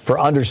you for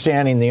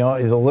understanding the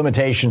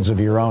limitations of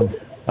your own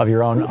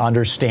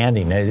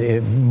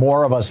understanding.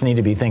 More of us need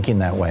to be thinking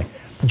that way.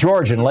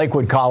 George in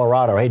Lakewood,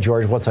 Colorado. Hey,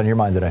 George, what's on your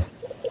mind today?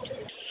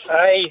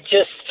 I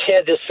just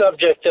had the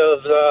subject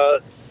of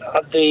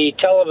the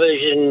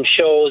television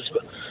shows.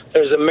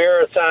 There's a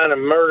marathon of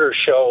murder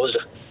shows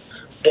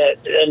that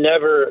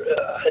never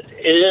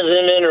it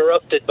isn't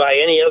interrupted by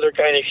any other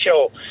kind of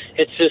show.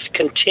 It's just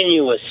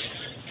continuous,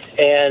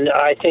 and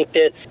I think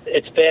that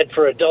it's bad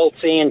for adults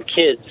and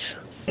kids.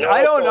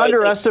 I don't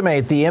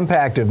underestimate the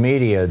impact of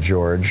media,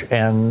 George,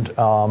 and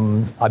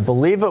I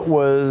believe it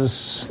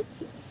was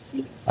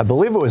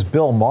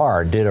Bill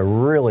Maher did a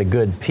really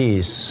good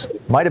piece.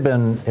 It might have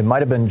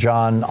been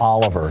John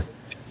Oliver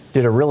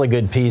did a really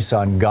good piece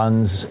on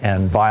guns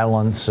and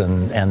violence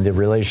and the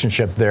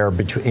relationship there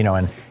between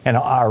and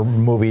our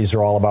movies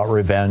are all about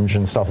revenge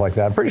and stuff like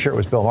that. I'm pretty sure it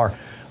was Bill Maher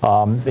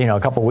a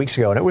couple of weeks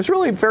ago, and it was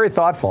really very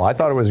thoughtful. I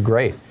thought it was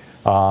great.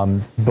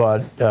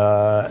 But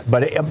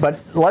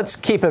let's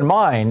keep in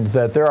mind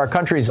that there are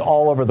countries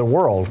all over the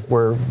world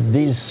where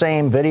these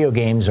same video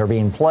games are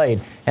being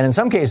played, and in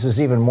some cases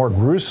even more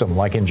gruesome,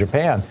 like in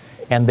Japan,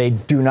 and they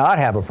do not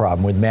have a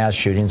problem with mass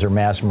shootings or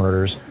mass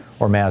murders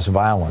or mass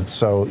violence.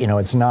 So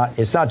it's not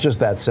just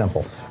that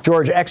simple.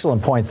 George,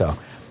 excellent point though.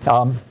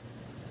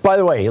 By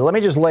the way, let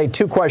me just lay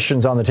two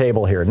questions on the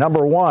table here.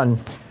 Number one,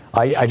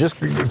 I just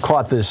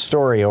caught this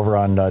story over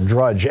on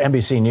Drudge,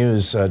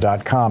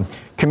 NBCnews.com.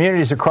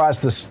 Communities across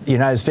the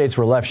United States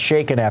were left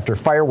shaken after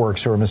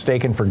fireworks were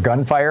mistaken for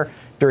gunfire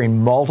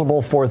during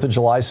multiple 4th of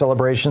July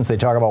celebrations. They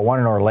talk about one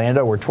in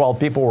Orlando where 12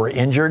 people were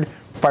injured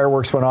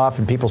Fireworks went off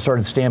and people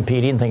started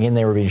stampeding, thinking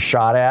they were being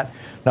shot at.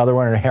 Another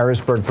one in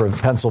Harrisburg,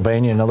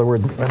 Pennsylvania, another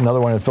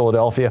one in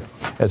Philadelphia,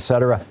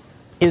 etc.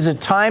 Is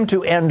it time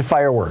to end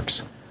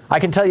fireworks? I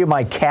can tell you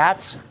my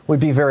cats would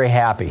be very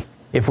happy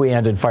if we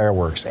ended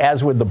fireworks,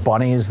 as would the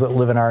bunnies that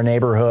live in our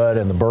neighborhood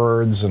and the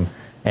birds.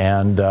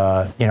 And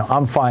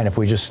I'm fine if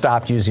we just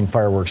stopped using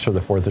fireworks for the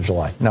 4th of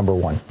July, number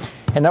one.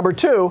 And number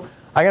two,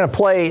 I'm going to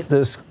play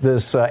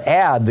this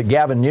ad that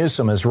Gavin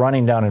Newsom is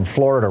running down in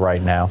Florida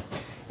right now.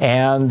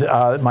 And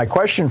my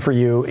question for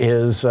you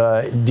is,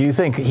 do you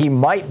think he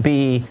might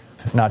be,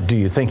 not do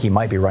you think he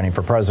might be running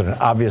for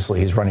president? Obviously,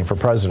 he's running for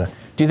president.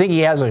 Do you think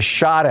he has a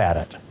shot at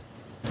it,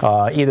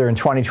 either in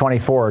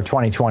 2024 or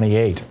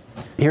 2028?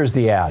 Here's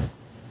the ad.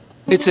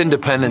 It's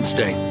Independence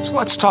Day, so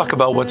let's talk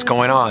about what's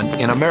going on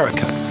in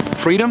America.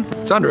 Freedom,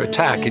 it's under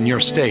attack in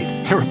your state.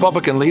 Your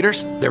Republican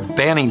leaders, they're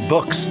banning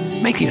books,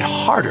 making it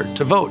harder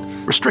to vote,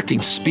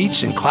 restricting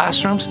speech in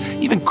classrooms,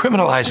 even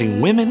criminalizing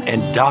women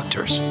and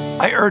doctors.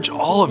 I urge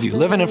all of you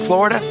living in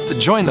Florida to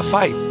join the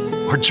fight,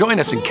 or join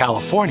us in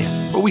California,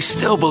 where we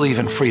still believe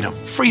in freedom.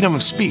 Freedom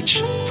of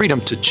speech,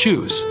 freedom to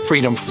choose,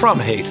 freedom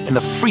from hate, and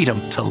the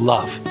freedom to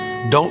love.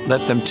 Don't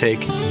let them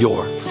take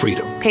your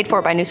freedom. Paid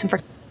for by Newsom for...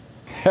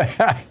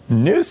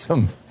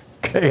 Newsom.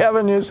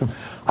 Gavin Newsom.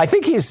 I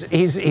think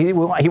he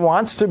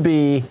wants to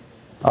be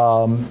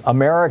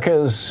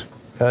America's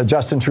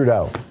Justin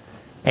Trudeau.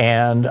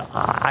 And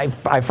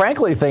I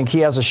frankly think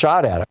he has a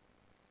shot at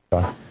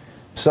it.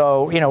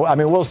 So,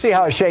 we'll see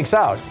how it shakes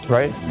out,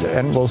 right?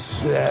 And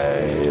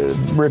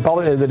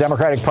the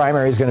Democratic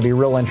primary is going to be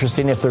real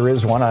interesting if there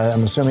is one.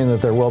 I'm assuming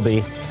that there will be,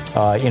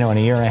 in a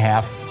year and a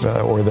half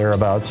or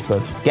thereabouts.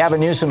 But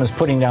Gavin Newsom is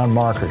putting down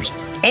markers.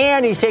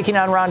 And he's taking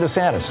on Ron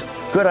DeSantis.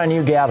 Good on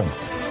you, Gavin.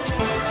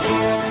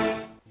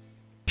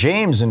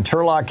 James in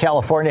Turlock,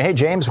 California. Hey,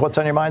 James, what's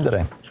on your mind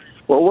today?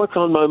 Well, what's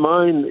on my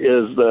mind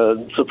is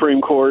the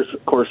Supreme Court.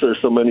 Of course, there's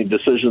so many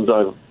decisions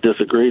I've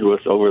disagreed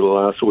with over the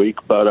last week,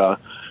 but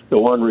the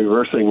one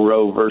reversing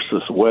Roe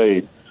versus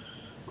Wade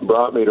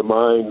brought me to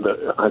mind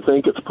that I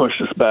think it's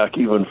pushed us back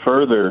even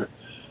further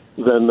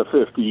than the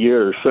 50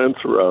 years since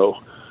Roe,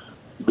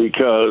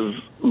 because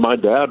my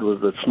dad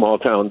was a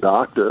small-town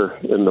doctor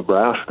in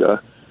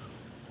Nebraska,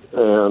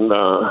 and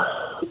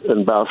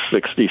in about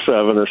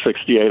 67 or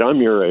 68,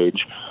 I'm your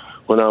age,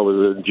 when I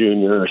was a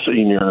junior or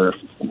senior or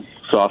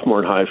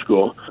sophomore in high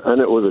school,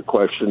 and it was a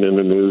question in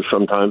the news.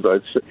 Sometimes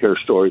I'd hear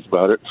stories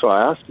about it. So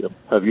I asked him,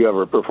 have you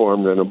ever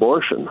performed an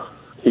abortion?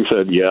 He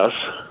said, yes.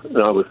 And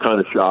I was kind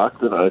of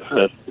shocked, and I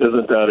said,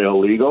 isn't that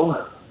illegal?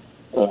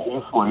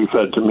 And what he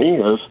said to me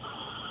is,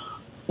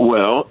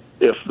 well,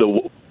 if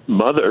the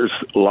mother's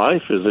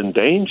life is in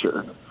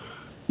danger,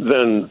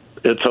 then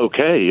it's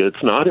okay.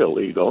 It's not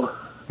illegal.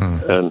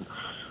 And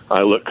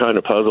I looked kind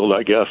of puzzled,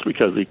 I guess,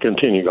 because he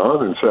continued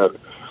on and said,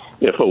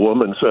 if a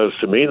woman says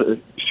to me that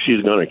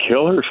she's going to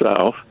kill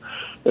herself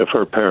if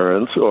her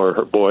parents or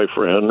her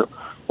boyfriend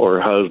or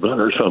her husband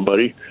or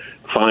somebody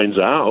finds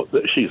out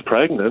that she's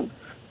pregnant,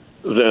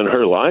 then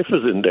her life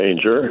is in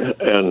danger.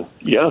 And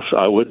yes,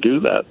 I would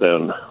do that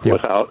then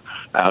without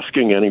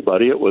asking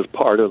anybody. It was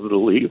part of the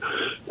legal.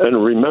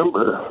 And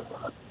remember,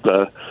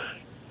 the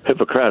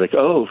Hippocratic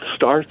Oath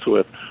starts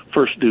with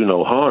first do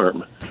no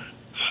harm.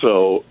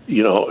 So,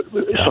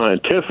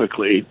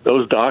 scientifically,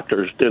 those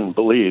doctors didn't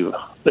believe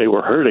they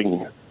were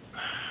hurting.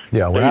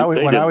 Yeah, when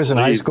I was in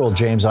high school,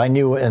 James, I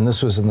knew, and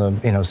this was in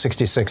the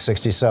 66,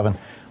 67,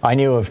 I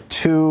knew of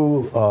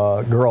two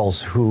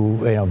girls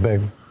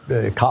who,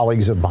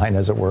 colleagues of mine,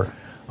 as it were,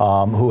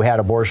 who had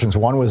abortions.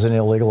 One was an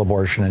illegal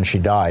abortion, and she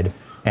died,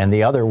 and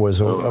the other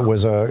was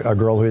a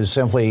girl who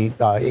simply,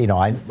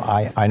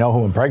 I know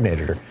who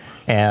impregnated her.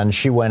 And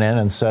she went in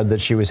and said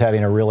that she was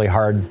having a really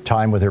hard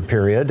time with her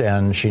period,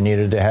 and she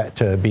needed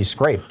to be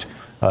scraped,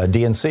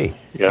 D&C.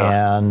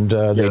 Yeah. And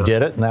they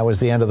did it, and that was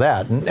the end of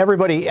that. And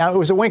everybody, it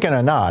was a wink and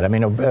a nod. I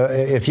mean,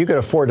 if you could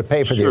afford to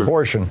pay for the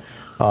abortion,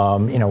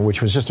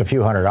 which was just a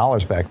few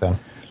 $100s back then,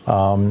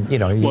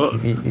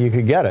 you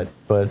could get it.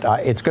 But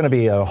it's going to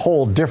be a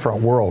whole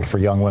different world for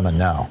young women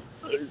now.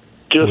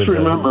 Just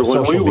remember,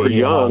 when we were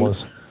young,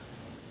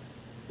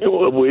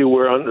 we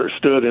were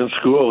understood in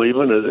school,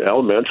 even as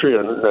elementary,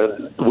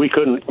 and we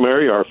couldn't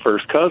marry our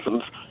first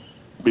cousins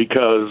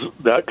because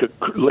that could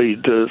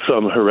lead to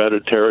some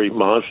hereditary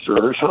monster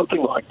or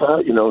something like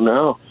that.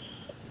 Now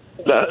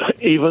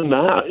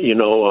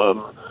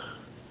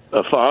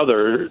a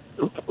father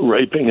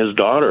raping his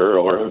daughter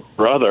or a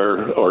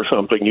brother or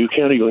something, you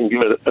can't even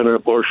get an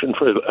abortion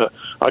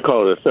I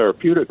call it a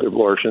therapeutic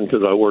abortion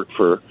because I worked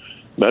for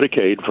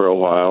Medicaid for a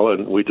while,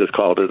 and we just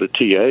called it a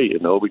TA,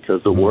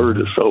 because the word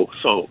is so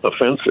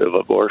offensive,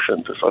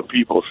 abortion, to some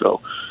people. So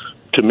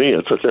to me,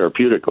 it's a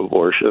therapeutic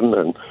abortion,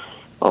 and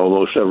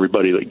almost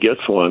everybody that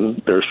gets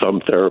one, there's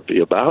some therapy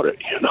about it,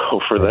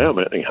 for them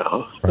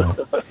anyhow. Right.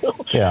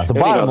 Yeah, the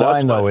bottom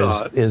line, though,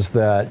 is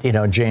that,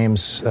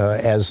 James,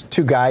 as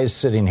two guys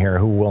sitting here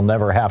who will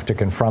never have to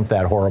confront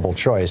that horrible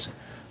choice,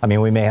 I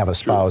mean, we may have a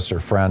spouse or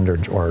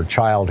friend or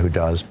child who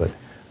does, but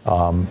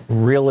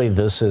really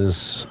this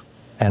is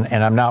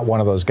And I'm not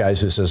one of those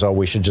guys who says, oh,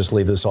 we should just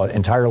leave this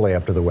entirely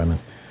up to the women.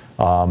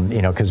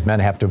 Because men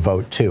have to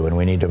vote too, and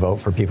we need to vote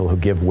for people who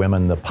give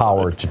women the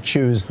power to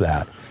choose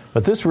that.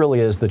 But this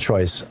really is the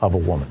choice of a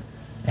woman,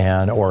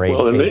 or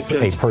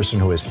a person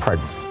who is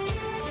pregnant.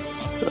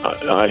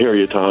 I hear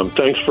you, Tom.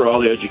 Thanks for all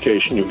the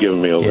education you've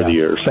given me over the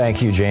years.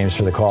 Thank you, James,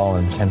 for the call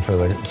and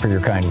for your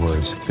kind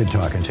words. Good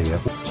talking to you.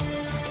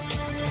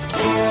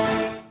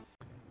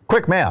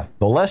 Quick math.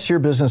 The less your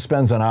business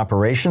spends on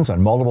operations,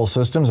 on multiple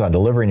systems, on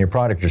delivering your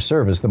product or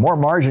service, the more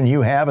margin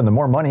you have and the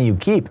more money you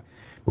keep.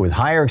 With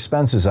higher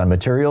expenses on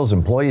materials,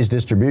 employees,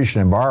 distribution,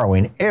 and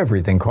borrowing,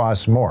 everything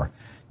costs more.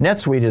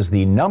 NetSuite is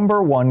the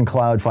 #1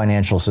 cloud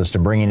financial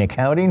system, bringing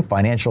accounting,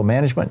 financial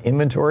management,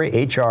 inventory,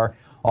 HR,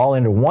 all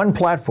into one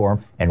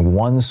platform and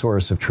one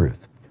source of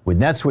truth. With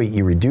NetSuite,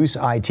 you reduce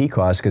IT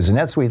costs because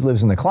NetSuite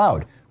lives in the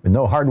cloud with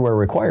no hardware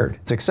required.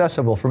 It's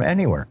accessible from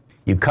anywhere.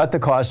 You cut the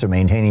cost of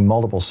maintaining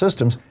multiple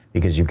systems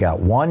because you've got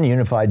one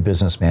unified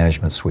business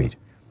management suite.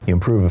 You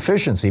improve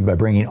efficiency by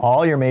bringing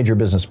all your major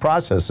business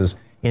processes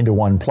into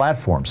one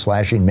platform,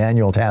 slashing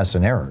manual tasks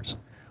and errors.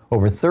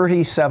 Over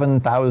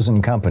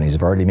 37,000 companies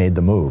have already made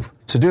the move.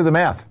 So do the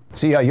math.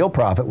 See how you'll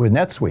profit with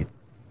NetSuite.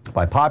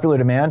 By popular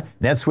demand,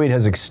 NetSuite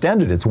has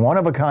extended its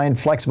one-of-a-kind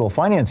flexible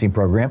financing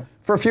program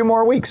for a few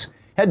more weeks.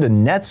 Head to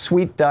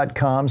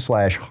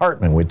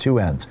netsuite.com/Hartman with 2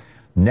 N's.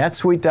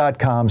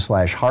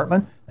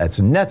 netsuite.com/Hartman. That's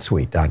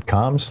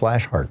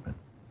netsuite.com/Hartman.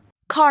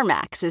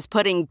 CarMax is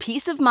putting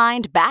peace of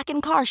mind back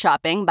in car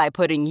shopping by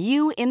putting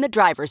you in the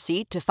driver's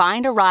seat to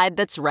find a ride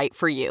that's right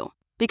for you.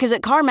 Because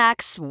at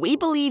CarMax, we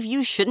believe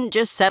you shouldn't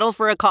just settle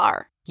for a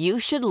car. You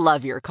should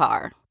love your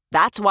car.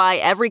 That's why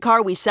every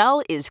car we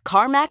sell is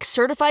CarMax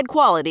certified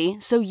quality,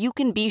 so you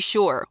can be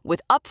sure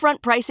with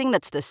upfront pricing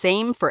that's the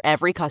same for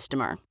every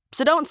customer.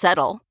 So don't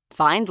settle.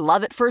 Find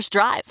love at first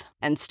drive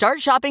and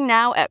start shopping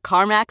now at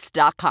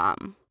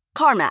CarMax.com.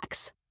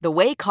 CarMax, the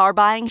way car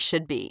buying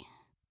should be.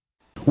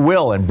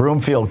 Will in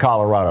Broomfield,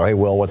 Colorado. Hey,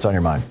 Will, what's on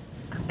your mind?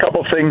 A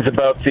couple things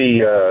about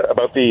the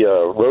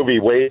Roe v.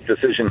 Wade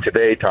decision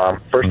today, Tom.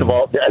 First of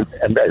all,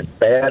 and as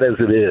bad as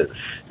it is,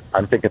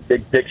 I'm thinking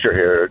big picture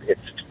here.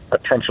 It's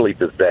potentially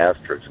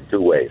disastrous in 2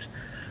 ways.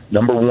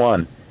 Number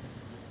one,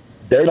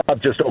 they're not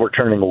just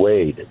overturning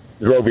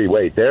Roe v.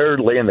 Wade. They're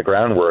laying the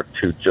groundwork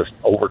to just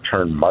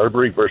overturn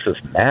Marbury versus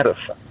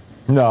Madison.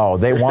 No,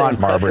 they want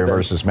Marbury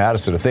versus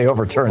Madison. If they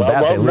overturn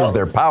they lose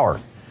their power.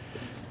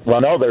 Well,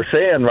 no, they're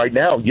saying right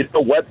now, you know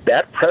what?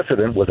 That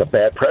precedent was a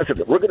bad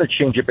precedent. We're going to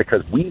change it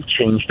because we've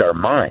changed our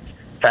minds.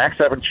 Facts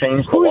haven't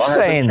changed. Who's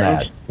saying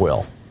that,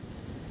 Will?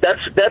 That's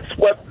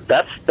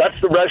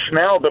the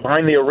rationale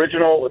behind the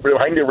original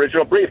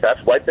brief.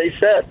 That's what they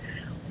said.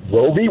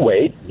 Roe v.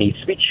 Wade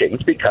needs to be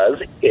changed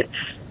because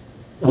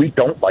we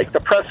don't like the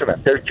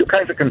precedent. There's 2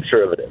 kinds of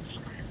conservatives.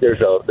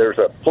 There's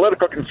a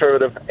political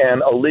conservative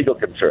and a legal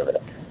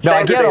conservative. No,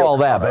 I get all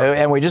that,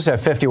 and we just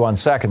have 51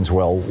 seconds,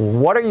 Will.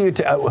 What are you?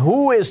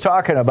 Who is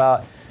talking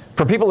about?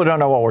 For people who don't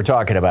know what we're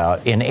talking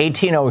about, in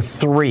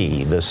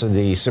 1803,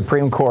 the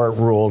Supreme Court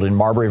ruled in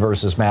Marbury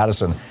versus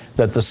Madison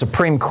that the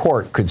Supreme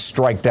Court could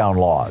strike down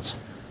laws.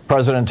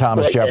 President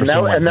Thomas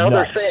Jefferson went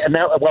nuts.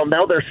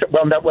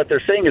 What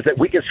they're saying is that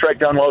we can strike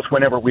down laws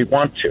whenever we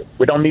want to.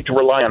 We don't need to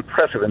rely on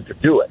precedent to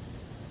do it.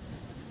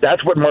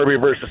 That's what Marbury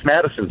versus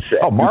Madison said.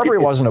 Oh, Marbury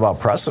wasn't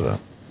about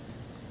precedent.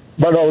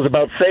 But it was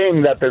about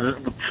saying that the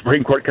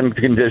Supreme Court can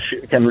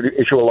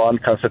issue a law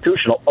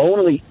unconstitutional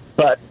only,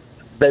 but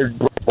they're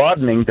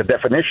broadening the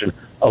definition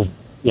of,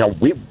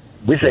 we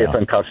say it's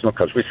unconstitutional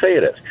because we say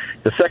it is.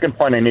 The second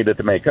point I needed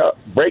to make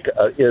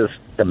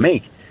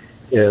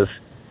is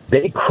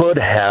they could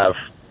have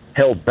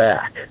held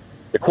back.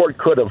 The court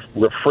could have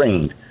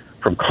refrained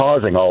from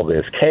causing all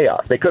this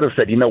chaos. They could have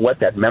said, you know what,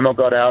 that memo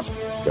got out.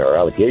 There are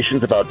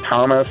allegations about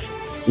Thomas.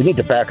 We need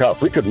to back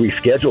up. We could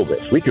reschedule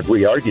this. We could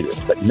re-argue this.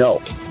 But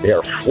no, they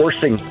are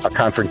forcing a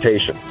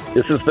confrontation.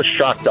 This is the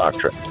shock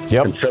doctrine.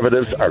 Yep.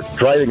 Conservatives are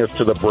driving us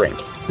to the brink.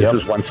 This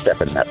is one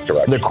step in that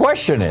direction. The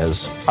question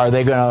is, are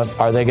they going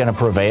to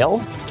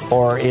prevail,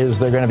 or is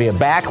there going to be a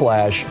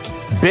backlash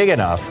big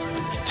enough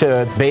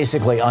to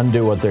basically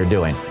undo what they're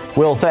doing?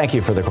 Will, thank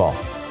you for the call.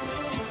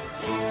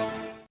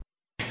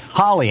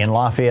 Holly in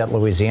Lafayette,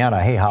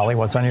 Louisiana. Hey, Holly,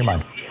 what's on your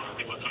mind?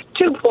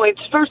 2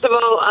 points. First of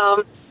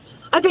all,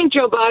 I think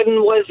Joe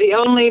Biden was the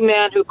only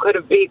man who could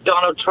have beat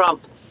Donald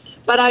Trump.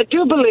 But I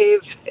do believe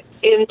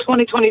in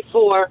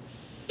 2024,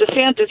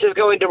 DeSantis is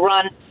going to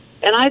run,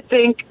 and I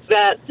think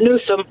that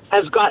Newsom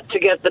has got to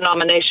get the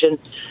nomination.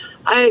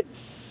 I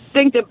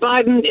think that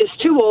Biden is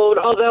too old,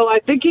 although I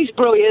think he's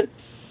brilliant.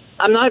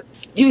 I'm not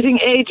using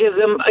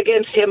ageism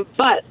against him,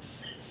 but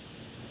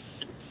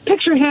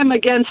picture him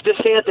against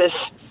DeSantis,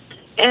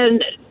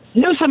 and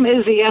Newsom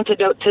is the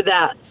antidote to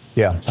that.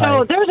 Yeah.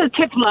 So there's a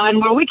tip line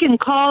where we can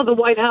call the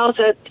White House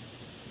at,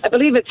 I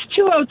believe it's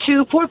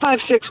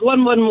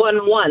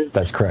 202-456-1111.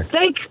 That's correct.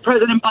 Thank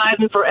President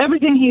Biden for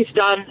everything he's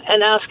done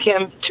and ask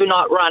him to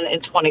not run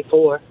in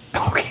 24.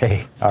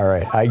 Okay. All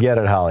right. I get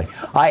it, Holly.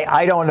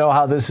 I don't know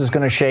how this is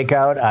going to shake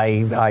out.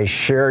 I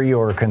share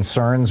your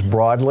concerns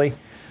broadly.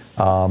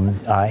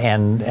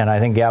 And I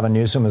think Gavin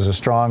Newsom is a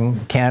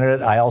strong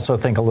candidate. I also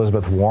think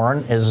Elizabeth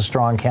Warren is a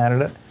strong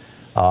candidate.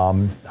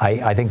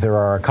 I think there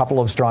are a couple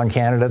of strong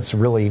candidates,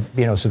 really,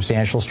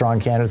 substantial strong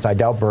candidates. I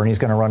doubt Bernie's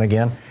going to run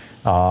again.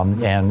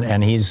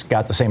 And he's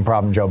got the same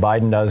problem Joe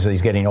Biden does.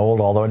 He's getting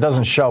old, although it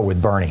doesn't show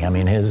with Bernie. I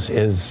mean,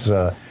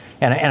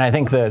 and I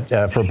think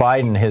that for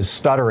Biden, his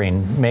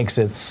stuttering makes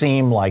it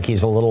seem like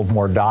he's a little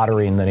more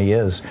doddering than he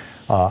is,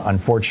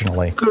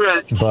 unfortunately.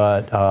 Correct.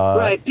 But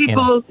right.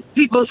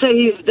 People say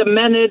he's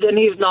demented, and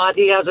he's not.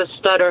 He has a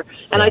stutter,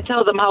 and I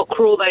tell them how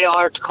cruel they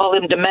are to call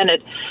him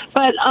demented.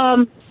 But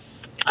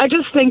I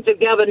just think that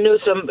Gavin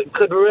Newsom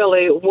could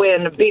really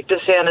beat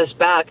DeSantis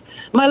back.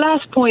 My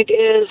last point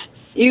is,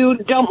 you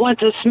don't want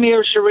to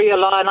smear Sharia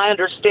law, and I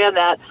understand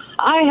that.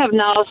 I have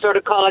now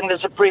started calling the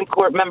Supreme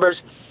Court members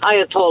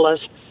Ayatollahs.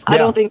 Yeah. I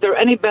don't think they're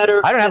any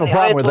better I don't have than a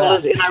problem the with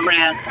Ayatollahs that. in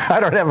Iran. I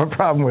don't have a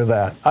problem with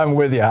that. I'm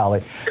with you,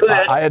 Holly.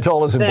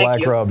 Ayatollahs in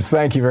black robes.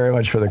 Thank you very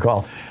much for the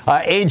call.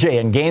 AJ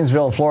in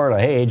Gainesville, Florida.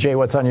 Hey, AJ,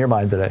 what's on your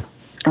mind today?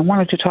 I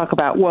wanted to talk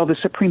about, the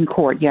Supreme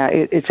Court. Yeah,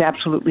 it's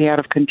absolutely out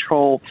of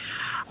control.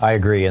 I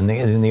agree. And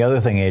the other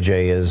thing,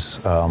 AJ, is,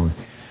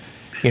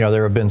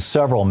 there have been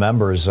several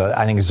members.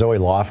 I think Zoe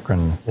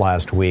Lofgren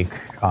last week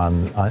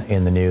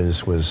in the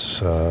news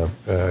was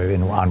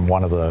on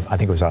one of the, I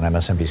think it was on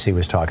MSNBC,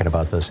 was talking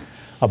about this,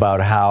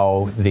 about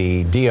how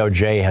the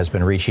DOJ has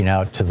been reaching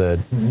out to the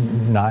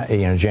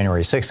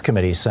January 6th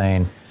committee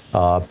saying,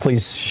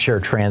 please share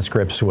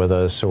transcripts with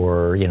us,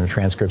 or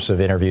transcripts of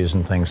interviews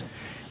and things.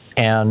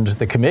 And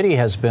the committee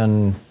has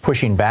been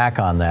pushing back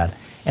on that.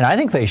 And I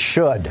think they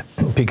should,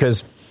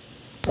 because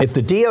if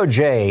the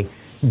DOJ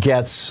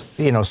gets,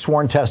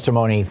 sworn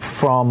testimony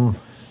from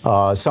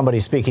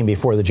somebody speaking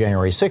before the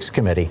January 6th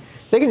committee,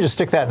 they can just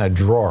stick that in a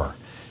drawer.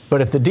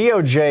 But if the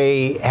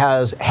DOJ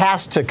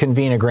has to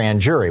convene a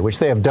grand jury, which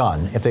they have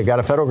done, if they've got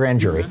a federal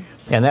grand jury,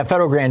 and that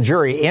federal grand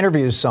jury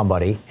interviews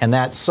somebody, and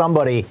that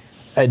somebody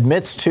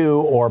admits to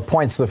or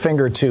points the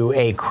finger to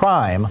a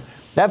crime,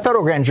 that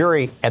federal grand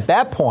jury at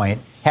that point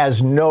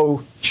has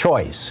no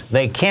choice.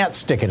 They can't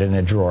stick it in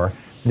a drawer.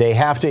 They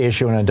have to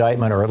issue an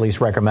indictment, or at least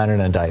recommend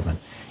an indictment.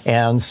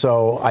 And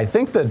so I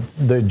think that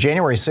the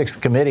January 6th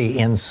committee,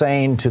 in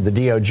saying to the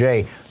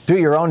DOJ, do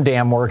your own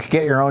damn work,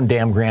 get your own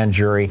damn grand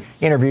jury,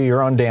 interview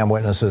your own damn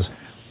witnesses,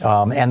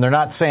 and they're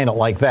not saying it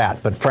like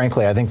that, but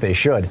frankly, I think they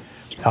should.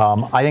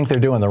 I think they're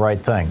doing the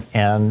right thing,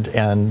 and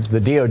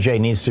the DOJ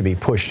needs to be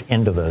pushed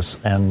into this,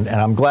 and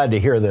I'm glad to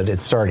hear that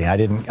it's starting. I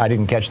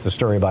didn't catch the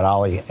story about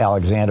Ali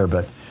Alexander,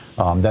 but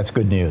that's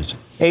good news.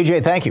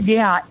 AJ, thank you.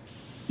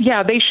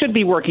 Yeah, they should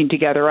be working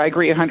together. I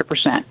agree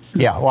 100%.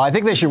 Yeah, well, I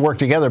think they should work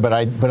together, but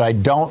I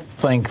don't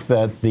think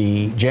that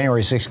the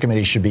January 6th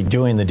committee should be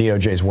doing the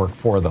DOJ's work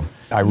for them.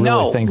 I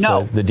really think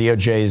that the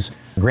DOJ's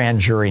grand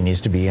jury needs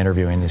to be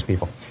interviewing these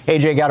people.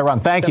 AJ, got to run.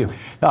 Thank you.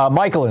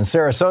 Michael in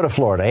Sarasota,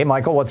 Florida. Hey,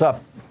 Michael, what's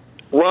up?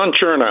 Ron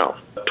Chernow,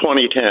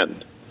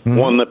 2010,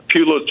 won the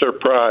Pulitzer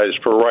Prize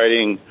for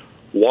writing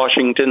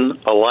Washington,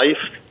 A Life.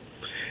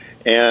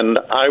 And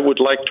I would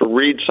like to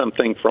read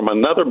something from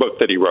another book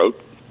that he wrote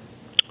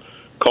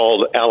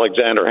called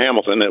Alexander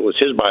Hamilton. It was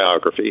his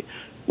biography.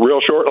 Real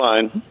short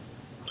line,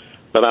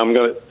 but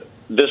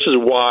this is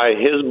why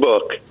his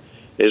book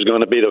is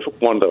going to be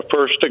one of the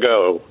first to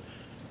go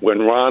when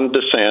Ron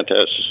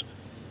DeSantis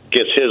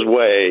gets his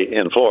way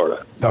in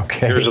Florida.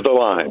 Okay. Here's the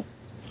line.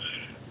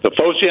 The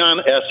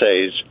Phocion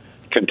essays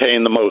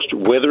contain the most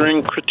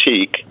withering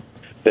critique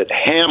that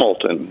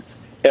Hamilton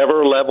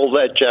ever leveled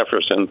at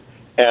Jefferson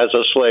as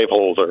a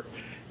slaveholder,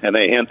 and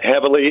they hint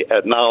heavily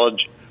at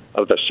knowledge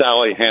of the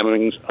Sally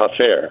Hemings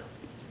affair.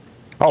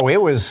 Oh,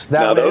 it was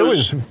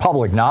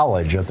public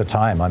knowledge at the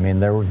time. I mean,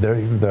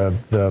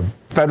 the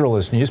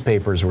Federalist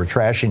newspapers were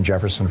trashing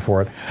Jefferson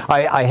for it.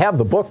 I have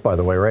the book, by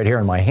the way, right here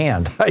in my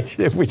hand.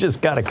 We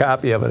just got a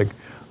copy of it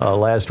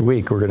last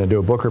week. We're going to do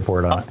a book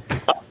report on it.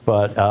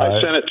 But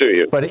I sent it to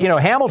you. But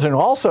Hamilton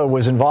also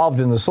was involved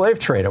in the slave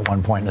trade at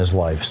one point in his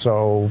life.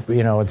 So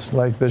it's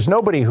like there's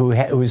nobody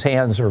whose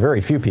hands, or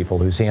very few people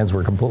whose hands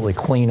were completely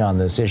clean on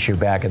this issue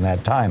back in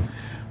that time.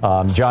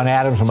 John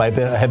Adams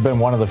had been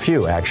one of the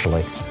few,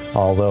 actually,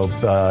 although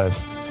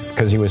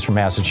because he was from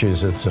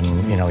Massachusetts and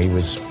he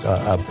was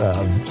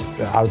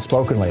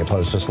outspokenly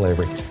opposed to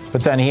slavery.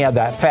 But then he had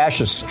that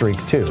fascist streak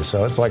too.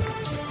 So it's like,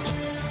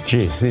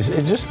 geez, these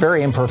are just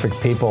very imperfect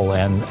people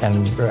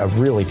and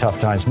really tough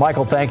times.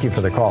 Michael, thank you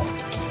for the call.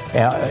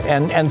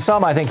 And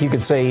some, I think you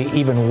could say,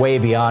 even way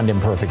beyond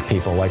imperfect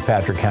people, like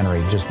Patrick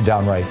Henry, just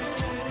downright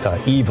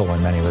evil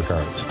in many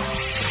regards.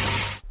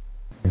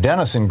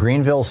 Dennis in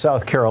Greenville,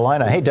 South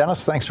Carolina. Hey,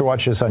 Dennis, thanks for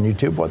watching us on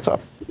YouTube. What's up?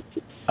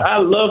 I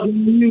love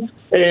you,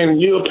 and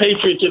you're a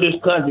patriot to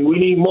this country. We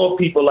need more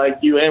people like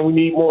you, and we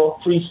need more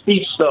free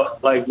speech stuff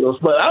like this.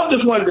 But I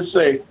just wanted to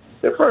say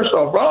that, first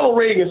off, Ronald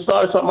Reagan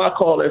started something I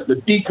call as the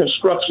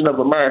deconstruction of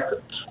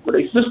America,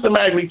 where they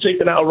systematically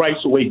taking our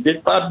rights away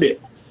bit by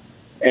bit.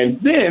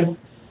 And then,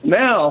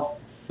 now,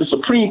 the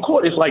Supreme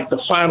Court is like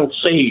the final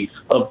phase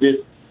of this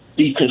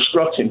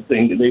deconstruction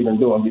thing that they've been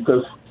doing,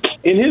 because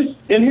in his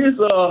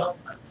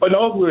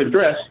inaugural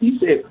address, he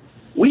said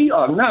We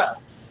are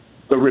not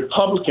the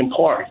Republican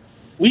Party.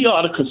 We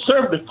are the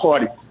conservative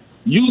party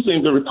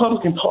using the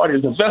Republican Party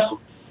as a vessel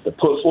to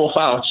put forth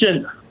our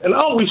agenda. And I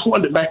always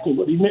wondered back then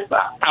what he meant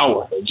by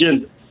our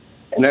agenda.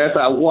 And as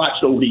I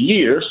watched over the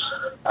years,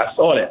 I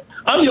saw that.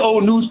 I'm your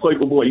old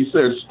newspaper boy, you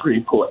said,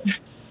 Supreme Court.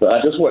 So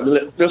I just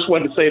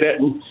wanted to say that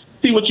and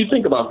see what you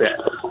think about that.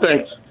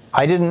 Thanks.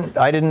 I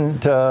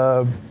didn't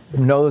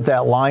know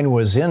that line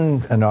was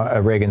in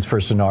Reagan's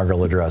first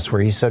inaugural address,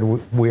 where he said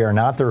we are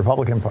not the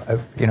Republican Party.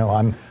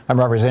 I'm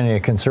representing a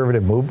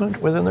conservative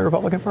movement within the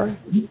Republican Party.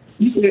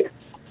 He said,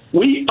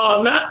 we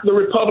are not the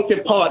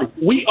Republican Party.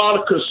 We are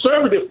the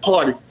conservative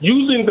party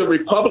using the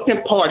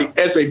Republican Party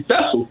as a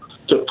vessel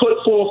to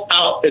put forth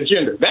our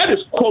agenda. That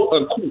is quote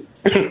unquote.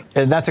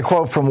 And that's a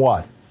quote from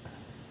what?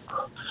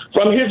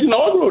 From his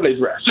inaugural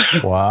address.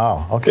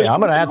 Wow. Okay, I'm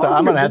gonna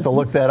have to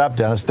look that up,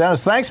 Dennis.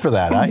 Dennis, thanks for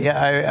that.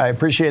 I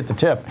appreciate the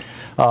tip,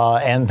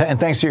 and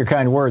thanks for your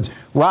kind words.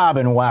 Rob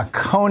in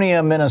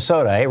Waconia,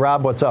 Minnesota. Hey,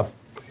 Rob, what's up?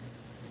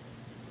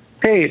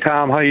 Hey,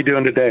 Tom. How you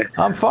doing today?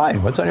 I'm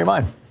fine. What's on your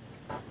mind?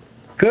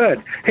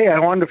 Good. Hey, I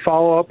wanted to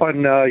follow up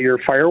on your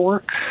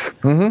fireworks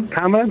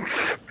comments.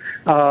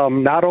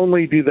 Not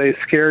only do they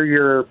scare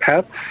your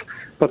pets,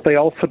 but they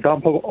also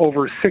dump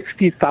over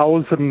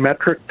 60,000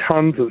 metric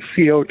tons of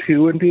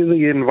CO2 into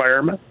the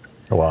environment.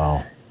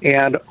 Wow.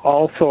 And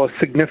also a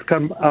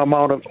significant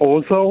amount of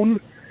ozone.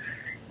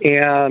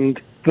 And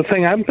the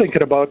thing I'm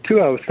thinking about, too,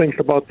 I was thinking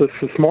about this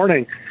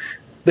morning,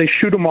 they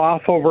shoot them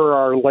off over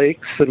our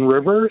lakes and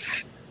rivers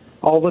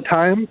all the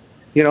time,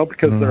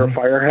 because they're a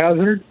fire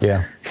hazard.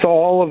 Yeah. So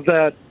all of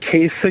that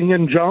casing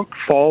and junk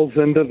falls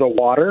into the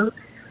water.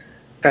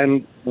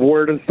 And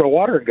where does the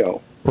water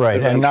go?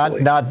 Right, and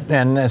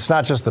and it's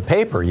not just the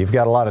paper. You've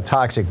got a lot of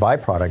toxic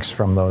byproducts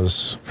from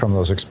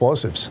those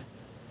explosives.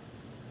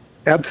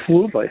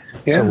 Absolutely.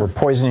 Yeah. So we're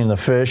poisoning the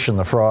fish and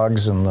the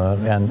frogs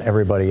and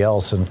everybody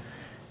else, and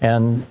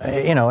in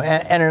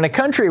a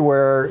country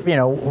where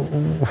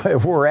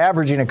we're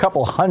averaging a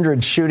couple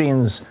hundred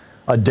shootings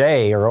a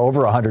day or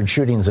over 100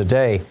 shootings a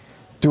day,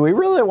 do we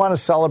really want to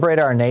celebrate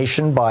our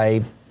nation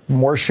by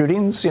more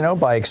shootings?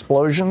 By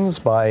explosions,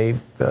 by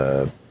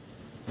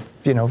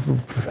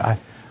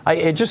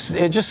It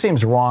just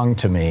seems wrong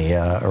to me,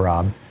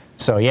 Rob.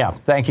 So, yeah,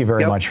 thank you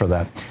very much for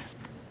that.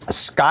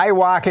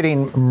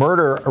 Skyrocketing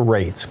murder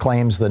rates,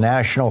 claims the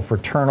National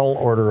Fraternal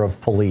Order of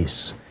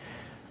Police.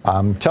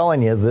 I'm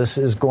telling you, this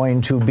is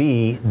going to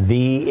be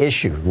the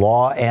issue,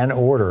 law and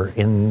order,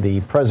 in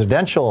the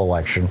presidential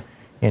election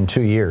in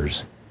 2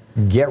 years.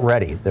 Get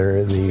ready.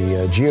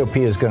 The GOP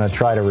is going to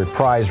try to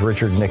reprise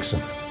Richard Nixon.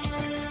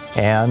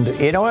 And,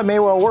 it may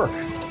well work.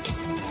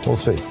 We'll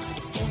see.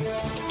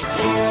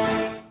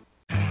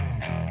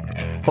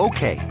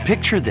 Okay,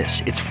 picture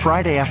this. It's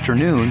Friday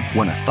afternoon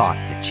when a thought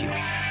hits you.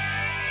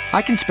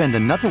 I can spend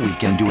another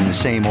weekend doing the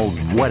same old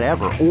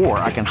whatever, or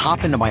I can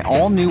hop into my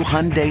all-new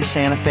Hyundai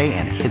Santa Fe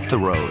and hit the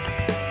road.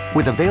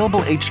 With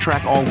available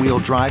H-Track all-wheel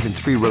drive and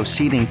 3-row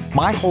seating,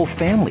 my whole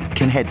family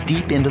can head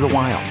deep into the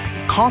wild.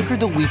 Conquer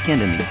the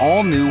weekend in the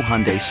all-new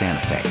Hyundai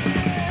Santa Fe.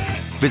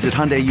 Visit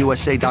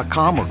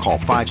HyundaiUSA.com or call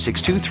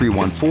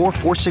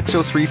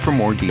 562-314-4603 for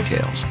more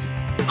details.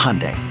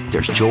 Hyundai,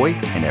 there's joy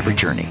in every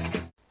journey.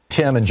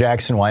 Tim in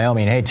Jackson,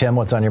 Wyoming. Hey, Tim,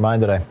 what's on your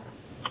mind today?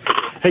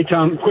 Hey,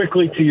 Tom,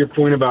 quickly to your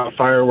point about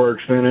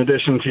fireworks, in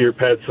addition to your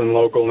pets and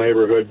local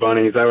neighborhood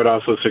bunnies, I would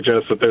also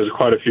suggest that there's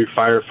quite a few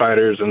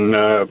firefighters and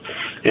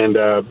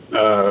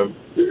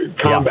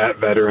combat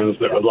veterans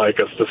that would like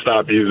us to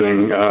stop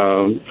using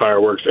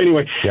fireworks.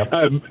 Anyway,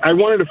 I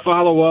wanted to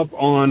follow up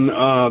on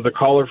the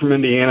caller from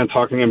Indiana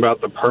talking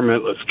about the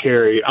permitless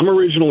carry. I'm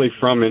originally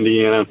from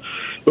Indiana.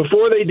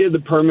 Before they did the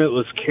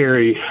permitless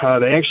carry,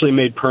 they actually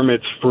made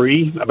permits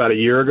free about a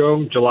year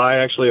ago, July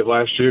actually of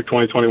last year,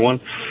 2021.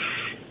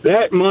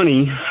 That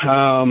money,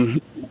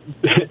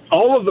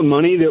 all of the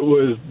money that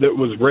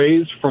was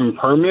raised from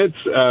permits,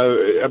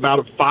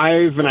 about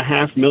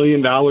 $5.5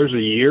 million a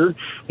year,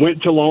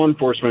 went to law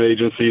enforcement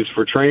agencies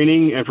for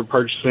training and for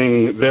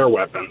purchasing their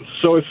weapons.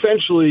 So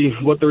essentially,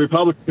 what the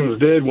Republicans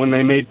did when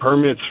they made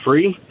permits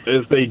free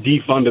is they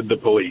defunded the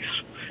police.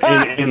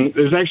 And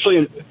there's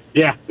actually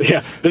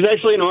there's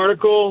actually an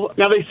article.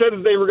 Now, they said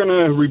that they were going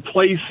to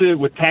replace it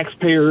with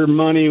taxpayer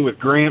money, with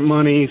grant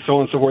money, so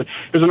on and so forth.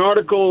 There's an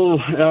article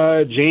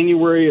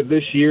January of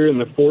this year in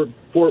the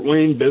Fort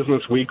Wayne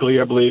Business Weekly,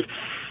 I believe,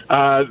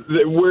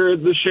 where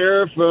the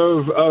sheriff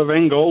of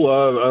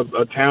Angola,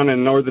 a town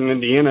in northern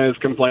Indiana, is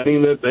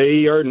complaining that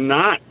they are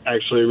not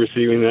actually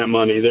receiving that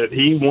money, that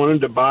he wanted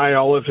to buy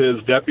all of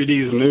his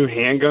deputies new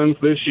handguns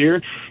this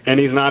year, and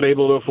he's not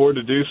able to afford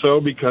to do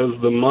so because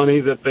the money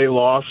that they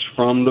lost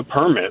from the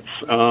permits.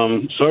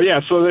 So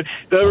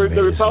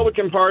the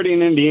Republican Party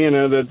in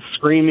Indiana that's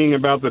screaming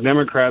about the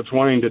Democrats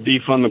wanting to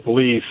defund the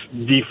police,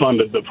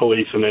 defunded the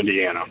police in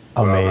Indiana.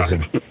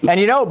 Amazing.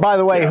 And by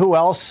the way, who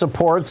else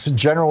supports,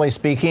 generally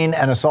speaking,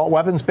 an assault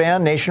weapons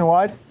ban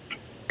nationwide?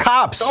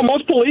 Cops. Oh,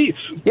 most police.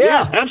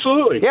 Yeah,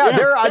 absolutely. Yeah,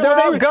 they're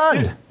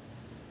outgunned.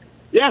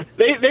 Yeah,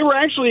 they were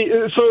actually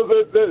so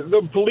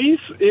the police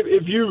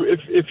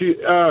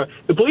the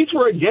police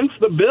were against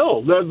the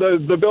bill,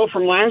 the bill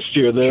from last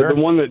year, the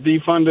one that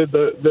defunded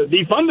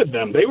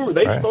them. They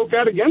spoke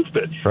out against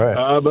it.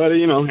 Right. But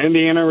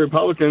Indiana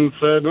Republicans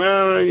said,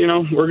 well,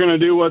 we're going to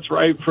do what's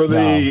right for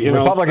the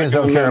Republicans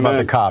don't care about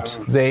the cops.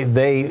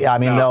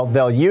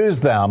 They'll use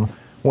them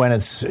when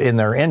it's in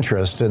their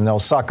interest, and they'll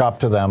suck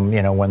up to them,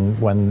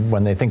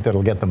 when they think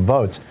that'll get them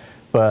votes.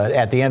 But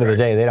at the end of the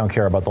day, they don't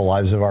care about the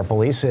lives of our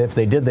police. If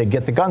they did, they'd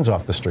get the guns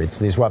off the streets,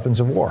 these weapons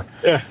of war.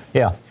 Yeah.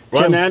 Yeah.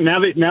 Well, now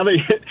they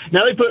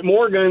put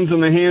more guns in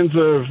the hands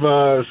of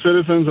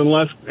citizens and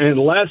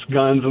less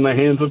guns in the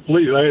hands of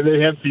police.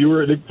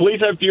 The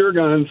police have fewer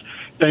guns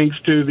thanks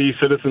to the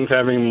citizens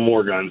having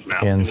more guns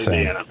now.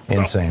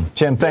 Insane.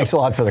 Tim, thanks a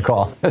lot for the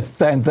call.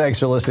 And thanks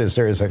for listening to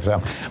Sirius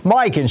XM.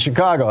 Mike in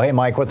Chicago. Hey,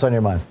 Mike, what's on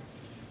your mind?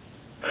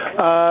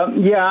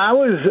 I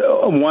was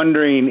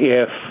wondering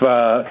if,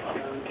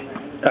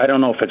 I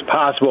don't know if it's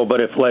possible,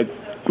 but if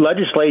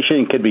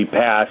legislation could be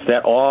passed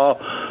that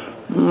all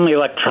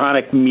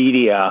electronic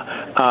media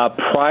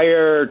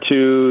prior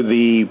to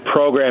the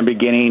program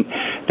beginning,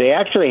 they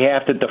actually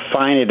have to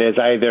define it as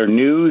either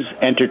news,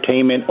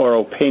 entertainment, or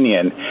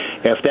opinion.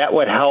 If that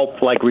would help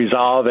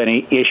resolve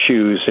any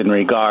issues in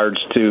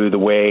regards to the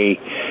way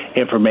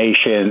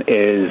information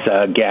is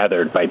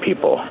gathered by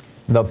people.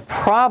 The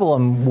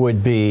problem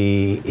would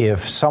be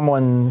if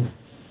someone,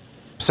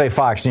 say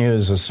Fox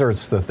News,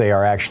 asserts that they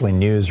are actually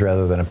news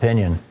rather than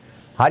opinion.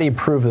 How do you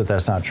prove that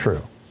that's not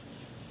true?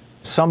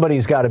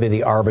 Somebody's got to be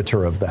the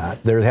arbiter of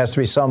that. There has to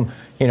be some,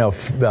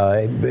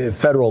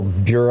 federal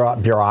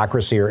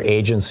bureaucracy or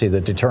agency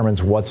that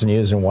determines what's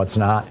news and what's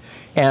not.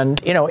 And,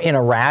 in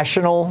a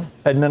rational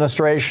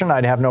administration,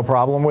 I'd have no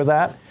problem with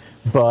that.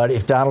 But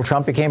if Donald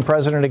Trump became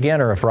president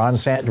again, or if Ron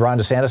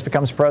DeSantis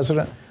becomes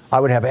president, I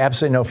would have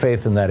absolutely no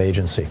faith in that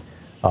agency.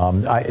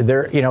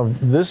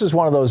 This is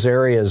one of those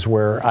areas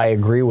where I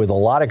agree with a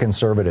lot of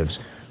conservatives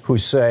who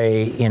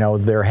say,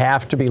 there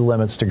have to be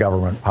limits to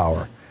government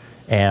power.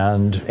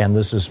 And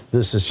this is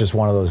just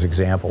one of those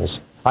examples.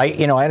 I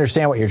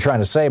understand what you're trying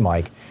to say,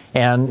 Mike.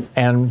 And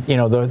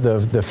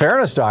the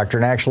fairness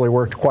doctrine actually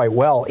worked quite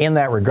well in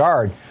that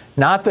regard.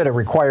 Not that it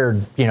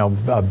required,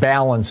 a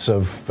balance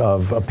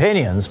of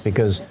opinions,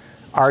 because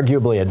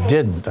arguably it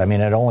didn't. I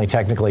mean, it only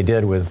technically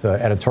did with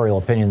editorial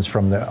opinions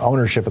from the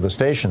ownership of the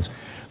stations.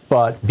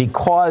 But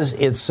because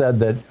it said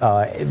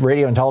that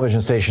radio and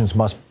television stations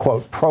must,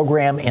 quote,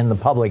 program in the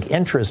public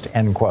interest,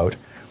 end quote,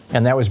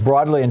 and that was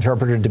broadly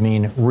interpreted to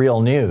mean real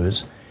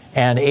news,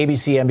 and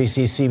ABC,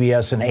 NBC,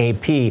 CBS, and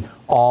AP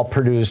all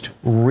produced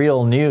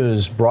real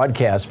news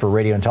broadcasts for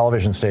radio and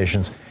television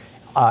stations,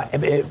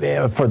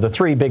 for the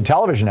three big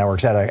television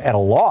networks at a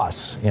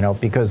loss,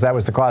 because that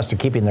was the cost of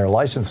keeping their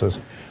licenses.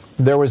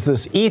 There was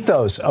this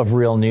ethos of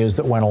real news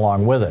that went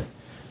along with it.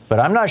 But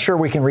I'm not sure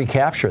we can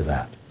recapture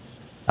that.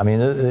 I mean,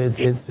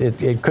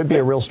 it could be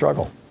a real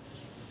struggle.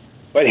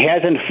 But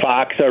hasn't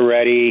Fox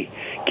already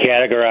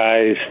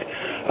categorized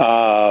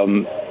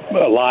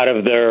a lot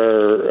of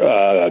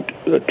their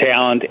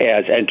talent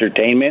as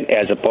entertainment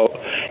as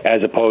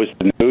opposed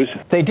to news?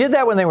 They did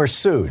that when they were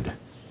sued.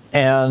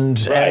 And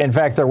in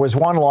fact, there was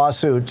one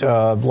lawsuit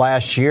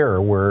last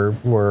year where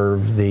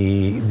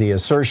the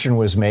assertion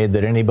was made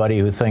that anybody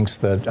who thinks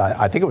that,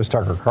 I think it was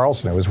Tucker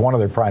Carlson, it was one of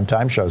their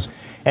primetime shows,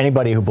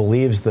 anybody who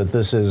believes that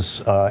this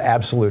is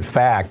absolute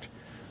fact,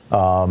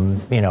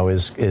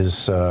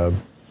 is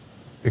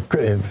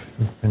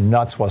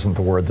nuts wasn't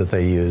the word that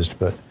they used,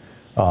 but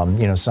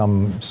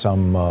some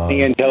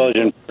the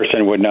intelligent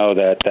person would know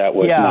that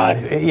was not.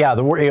 Yeah,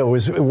 it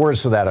was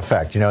words to that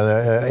effect.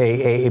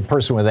 A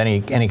person with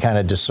any kind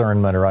of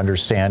discernment or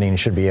understanding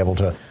should be able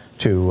to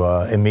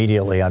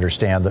immediately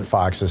understand that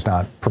Fox is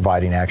not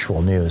providing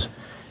actual news.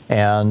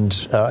 And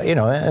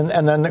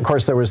then of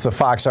course there was the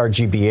Fox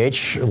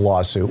RGBH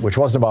lawsuit, which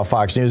wasn't about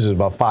Fox News, it was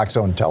about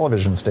Fox-owned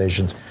television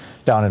stations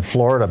down in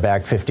Florida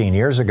back 15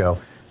 years ago,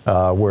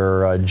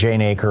 where Jane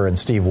Aker and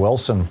Steve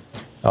Wilson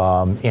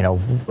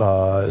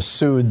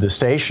sued the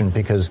station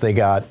because they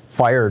got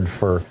fired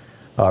for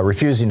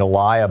refusing to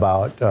lie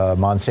about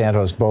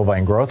Monsanto's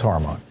bovine growth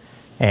hormone.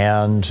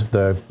 And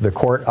the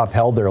court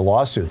upheld their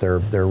lawsuit,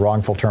 their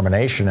wrongful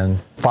termination, and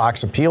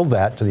Fox appealed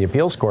that to the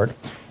appeals court.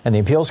 And the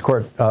appeals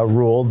court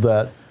ruled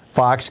that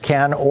Fox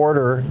can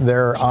order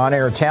their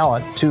on-air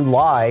talent to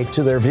lie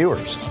to their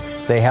viewers.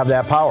 They have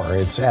that power.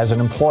 It's as an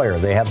employer,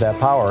 they have that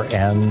power.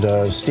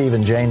 And Steve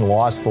and Jane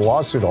lost the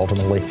lawsuit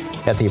ultimately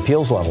at the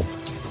appeals level.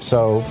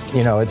 So,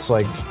 it's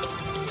like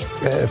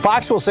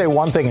Fox will say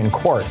one thing in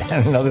court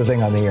and another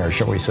thing on the air,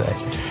 shall we say.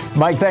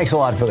 Mike, thanks a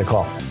lot for the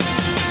call.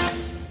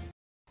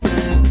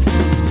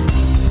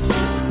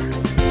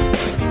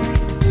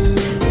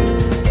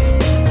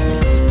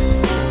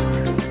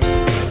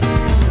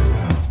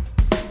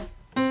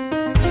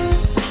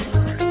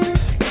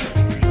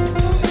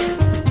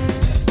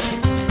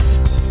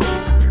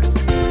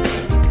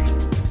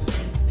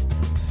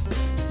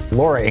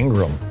 Laura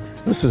Ingraham.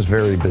 This is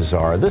very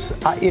bizarre.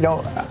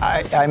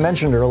 I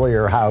mentioned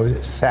earlier how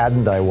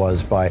saddened I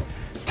was by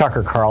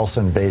Tucker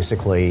Carlson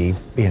basically,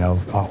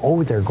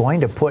 they're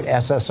going to put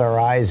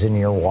SSRIs in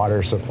your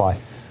water supply.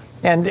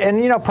 And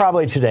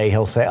probably today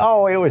he'll say,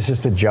 oh, it was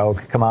just a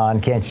joke. Come on,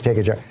 can't you take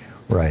a joke?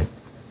 Right.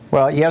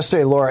 Well,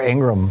 yesterday, Laura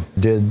Ingraham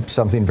did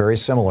something very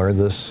similar.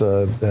 This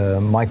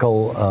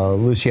Michael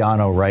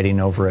Luciano, writing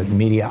over at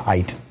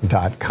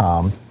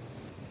Mediaite.com,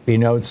 he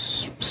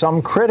notes,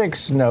 some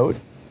critics note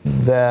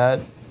that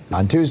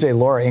on Tuesday,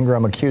 Laura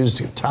Ingraham accused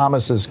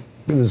this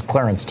is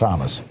Clarence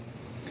Thomas,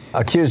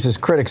 accused his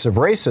critics of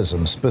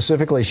racism.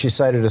 Specifically, she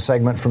cited a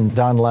segment from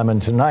Don Lemon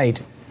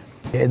Tonight.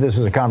 This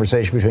was a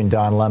conversation between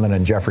Don Lemon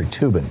and Jeffrey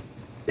Toobin.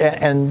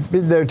 And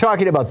they're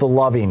talking about the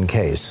Loving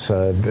case.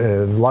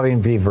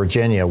 Loving v.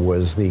 Virginia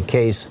was the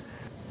case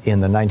in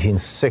the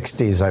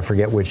 1960s. I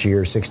forget which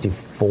year,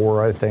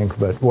 64, I think,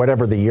 but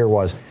whatever the year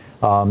was,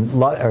 or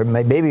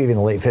maybe even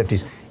the late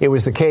 50s. It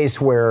was the case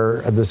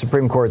where the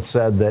Supreme Court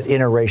said that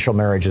interracial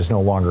marriage is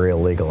no longer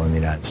illegal in the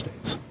United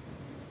States.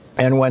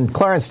 And when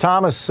Clarence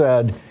Thomas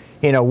said,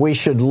 we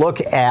should look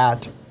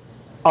at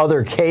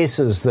other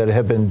cases that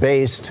have been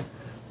based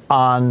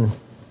on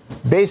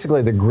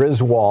basically the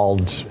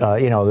Griswold,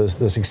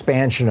 this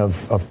expansion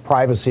of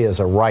privacy as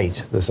a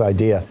right, this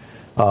idea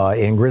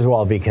in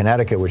Griswold v.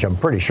 Connecticut, which I'm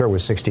pretty sure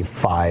was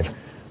 65,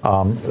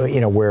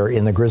 where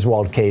in the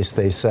Griswold case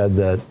they said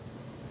that,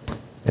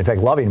 in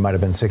fact, Loving might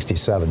have been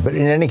 67, but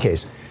in any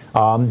case,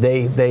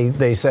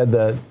 they said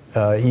that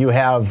you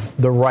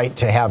have the right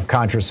to have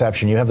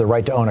contraception, you have the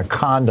right to own a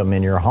condom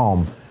in your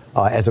home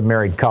as a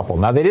married couple.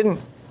 Now, they didn't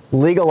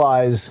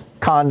legalize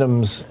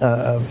condoms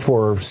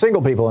for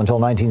single people until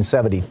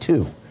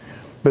 1972.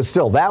 But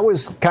still, that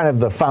was kind of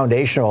the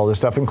foundation of all this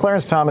stuff. And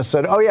Clarence Thomas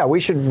said, oh, yeah,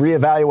 we should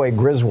reevaluate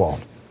Griswold.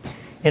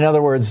 In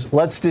other words,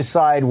 let's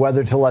decide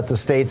whether to let the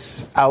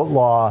states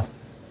outlaw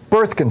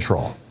birth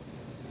control.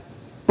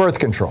 Birth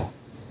control.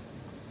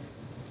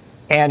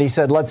 And he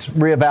said, let's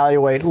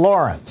reevaluate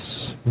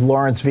Lawrence.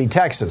 Lawrence v.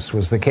 Texas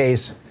was the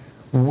case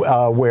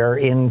where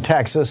in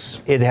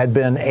Texas it had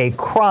been a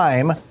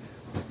crime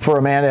for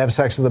a man to have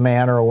sex with a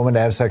man or a woman to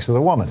have sex with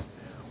a woman,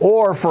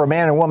 or for a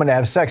man and woman to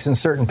have sex in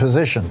certain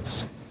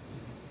positions.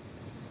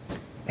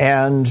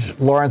 And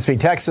Lawrence v.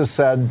 Texas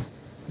said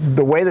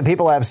the way that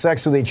people have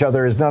sex with each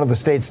other is none of the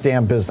state's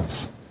damn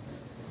business.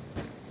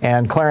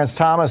 And Clarence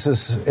Thomas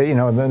is, in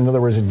other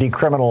words,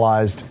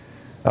 decriminalized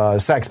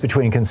sex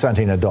between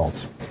consenting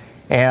adults,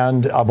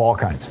 and of all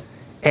kinds.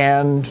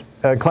 And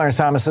Clarence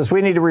Thomas says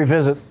we need to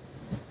revisit,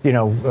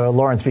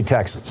 Lawrence v.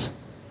 Texas.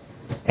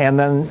 And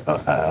then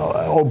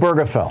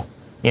Obergefell,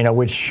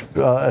 which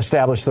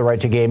established the right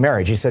to gay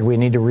marriage. He said we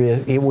need to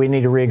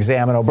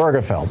re-examine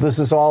Obergefell. This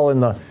is all in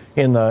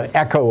the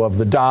echo of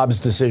the Dobbs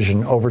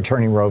decision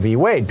overturning Roe v.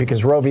 Wade,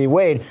 because Roe v.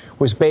 Wade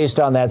was based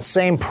on that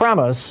same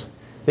premise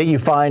that you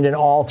find in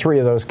all three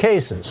of those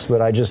cases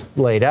that I just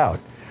laid out.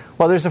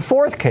 Well, there's a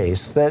fourth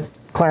case that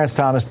Clarence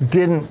Thomas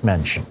didn't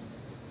mention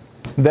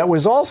that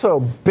was also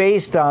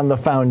based on the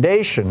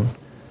foundation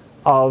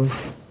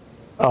of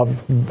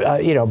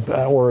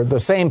or the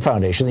same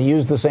foundation. They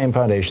used the same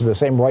foundation, the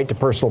same right to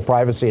personal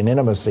privacy and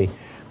intimacy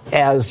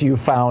as you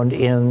found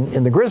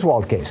in the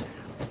Griswold case.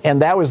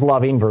 And that was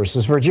Loving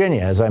versus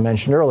Virginia, as I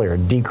mentioned earlier,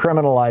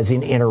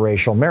 decriminalizing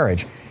interracial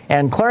marriage.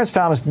 And Clarence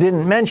Thomas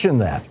didn't mention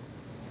that.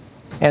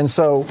 And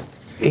so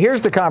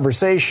here's the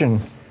conversation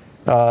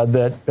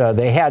that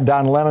they had.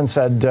 Don Lemon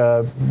said,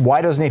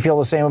 why doesn't he feel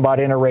the same about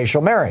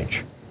interracial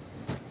marriage?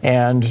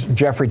 And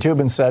Jeffrey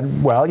Toobin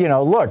said, well,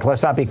 look,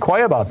 let's not be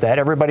coy about that.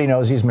 Everybody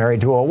knows he's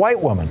married to a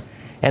white woman.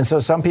 And so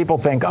some people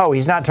think, oh,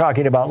 he's not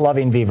talking about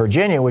Loving v.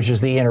 Virginia, which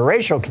is the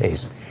interracial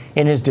case.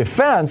 In his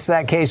defense,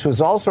 that case was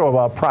also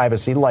about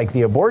privacy, like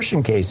the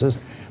abortion cases,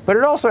 but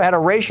it also had a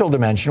racial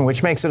dimension,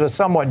 which makes it a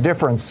somewhat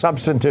different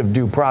substantive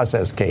due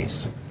process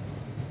case.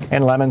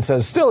 And Lemon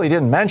says, still, he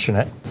didn't mention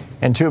it.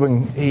 And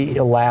Toobin, he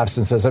laughs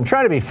and says, I'm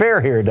trying to be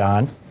fair here,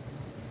 Don.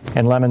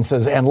 And Lemon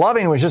says, and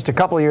Loving was just a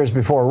couple of years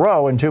before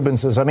Roe. And Toobin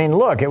says, I mean,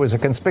 look, it was a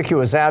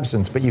conspicuous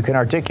absence, but you can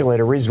articulate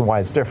a reason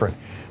why it's different.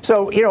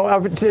 So,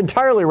 it's an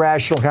entirely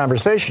rational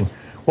conversation.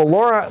 Well,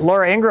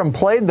 Laura Ingraham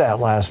played that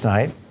last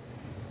night,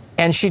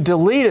 and she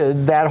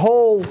deleted that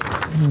whole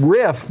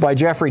riff by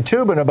Jeffrey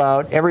Toobin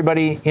about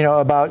everybody,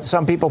 about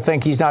some people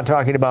think he's not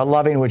talking about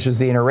Loving, which is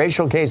the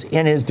interracial case.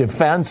 In his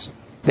defense,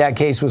 that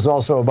case was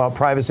also about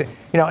privacy.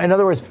 In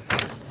other words,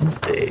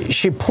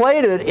 she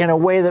played it in a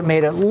way that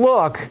made it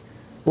look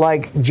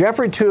like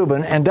Jeffrey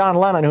Toobin and Don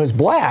Lemon, who's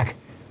black,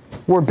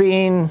 were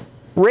being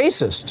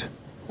racist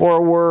or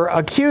were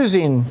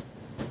accusing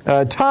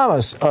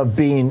Thomas of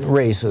being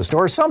racist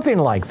or something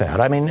like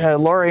that. I mean,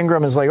 Laura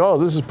Ingraham is like, oh,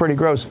 this is pretty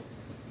gross.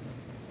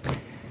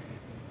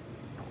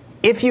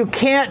 If you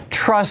can't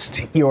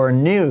trust your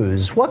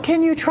news, what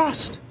can you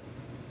trust?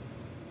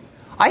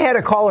 I had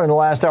a caller in the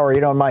last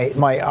hour, my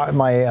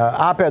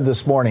op-ed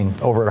this morning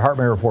over at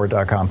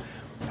HartmanReport.com.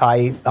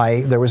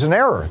 There was an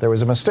error. There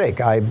was a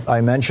mistake.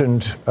 I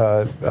mentioned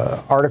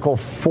Article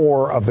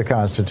 4 of the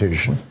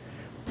Constitution,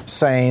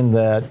 saying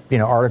that,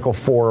 Article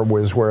 4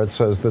 was where it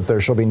says that there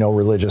shall be no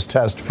religious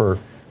test for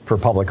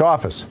public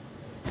office.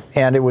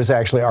 And it was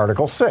actually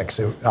Article 6.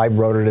 I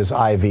wrote it as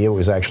IV. It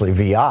was actually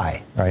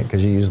VI, right,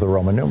 because you use the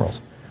Roman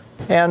numerals.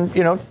 And,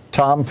 you know,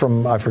 Tom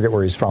from, I forget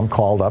where he's from,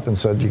 called up and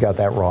said, you got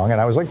that wrong.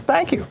 And I was like,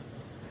 thank you.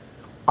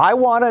 I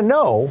want to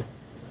know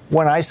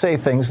when I say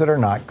things that are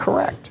not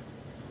correct.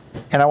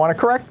 And I want to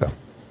correct them.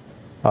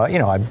 You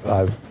know,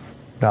 I'm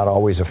not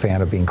always a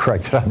fan of being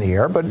corrected on the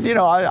air, but, you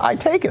know, I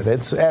take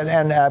it.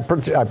 And I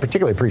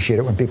particularly appreciate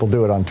it when people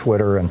do it on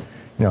Twitter and,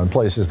 you know, in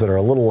places that are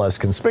a little less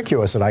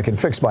conspicuous, and I can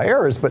fix my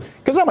errors, but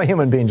because I'm a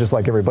human being just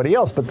like everybody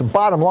else. But the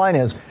bottom line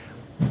is,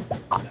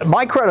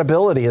 my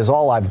credibility is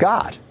all I've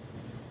got.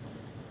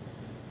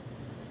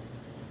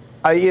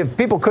 If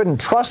people couldn't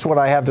trust what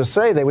I have to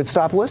say, they would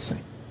stop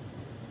listening.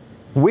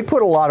 We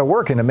put a lot of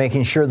work into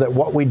making sure that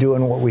what we do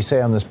and what we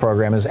say on this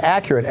program is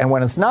accurate, and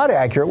when it's not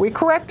accurate, we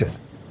correct it.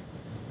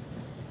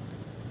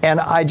 And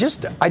I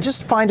just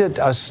find it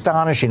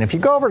astonishing. If you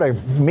go over to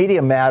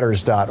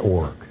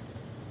MediaMatters.org,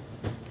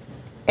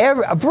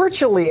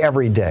 virtually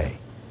every day,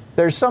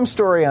 there's some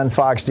story on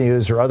Fox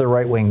News or other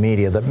right-wing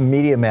media that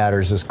Media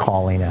Matters is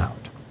calling out.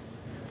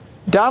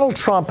 Donald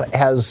Trump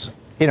has,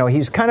 you know,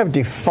 he's kind of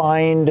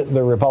defined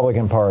the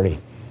Republican Party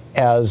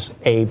as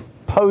a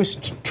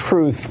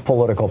post-truth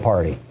political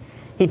party.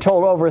 He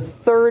told over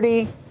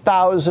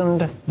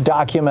 30,000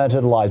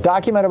 documented lies,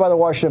 documented by the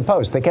Washington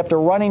Post. They kept a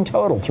running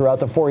total throughout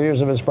the 4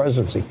 years of his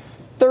presidency.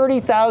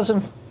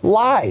 30,000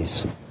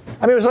 lies.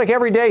 I mean, it was like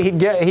every day he'd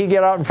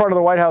get out in front of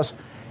the White House.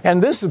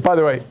 And this, by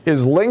the way,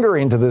 is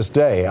lingering to this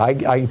day.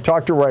 I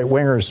talk to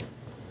right-wingers,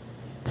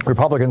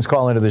 Republicans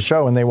call into the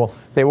show, and they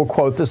will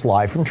quote this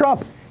lie from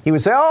Trump. He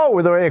would say,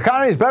 oh, the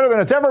economy is better than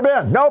it's ever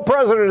been. No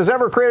president has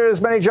ever created as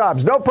many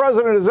jobs. No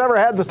president has ever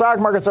had the stock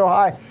market so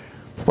high.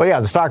 Well, yeah,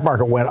 the stock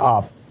market went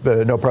up,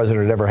 but no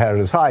president had ever had it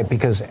as high,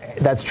 because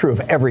that's true of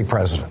every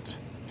president.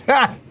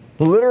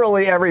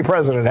 Literally every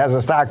president has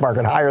a stock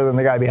market higher than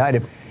the guy behind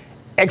him,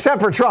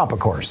 except for Trump, of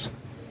course.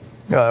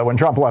 When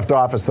Trump left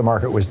office, the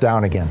market was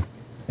down again.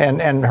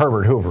 And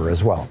Herbert Hoover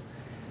as well.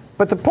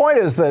 But the point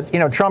is that, you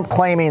know, Trump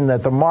claiming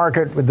that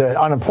the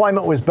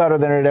unemployment was better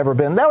than it had ever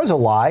been, that was a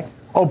lie.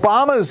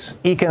 Obama's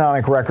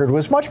economic record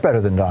was much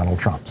better than Donald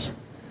Trump's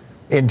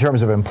in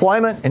terms of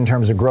employment, in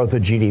terms of growth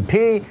of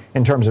GDP,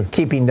 in terms of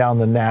keeping down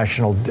the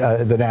national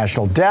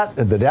debt,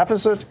 the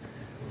deficit.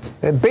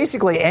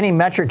 Basically, any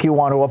metric you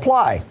want to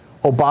apply,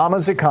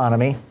 Obama's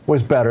economy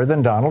was better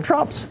than Donald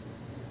Trump's.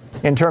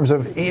 In terms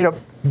of, you know,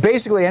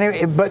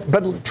 basically,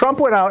 but Trump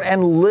went out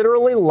and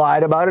literally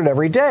lied about it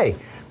every day,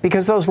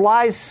 because those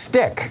lies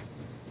stick.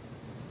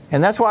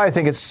 And that's why I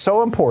think it's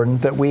so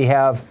important that we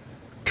have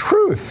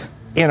truth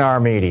in our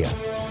media.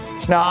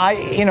 Now,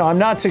 I'm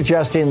not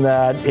suggesting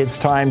that it's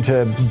time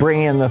to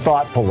bring in the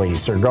thought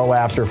police or go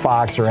after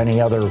Fox or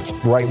any other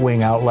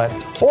right-wing outlet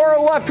or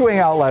a left-wing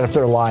outlet if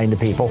they're lying to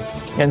people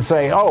and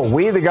say, oh,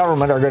 we, the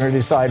government, are going to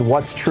decide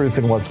what's truth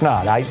and what's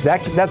not.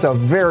 That's a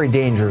very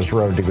dangerous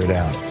road to go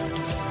down.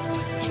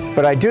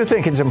 But I do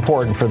think it's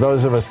important for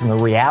those of us in the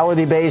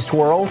reality-based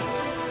world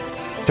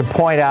to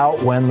point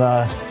out when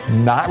the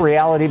not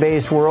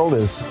reality-based world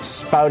is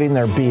spouting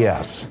their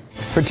BS,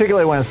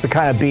 particularly when it's the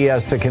kind of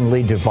BS that can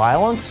lead to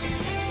violence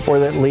or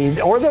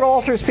that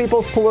alters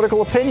people's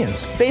political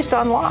opinions based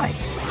on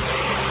lies.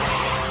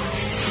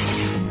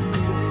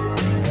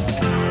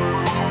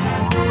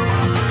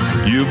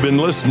 You've been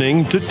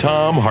listening to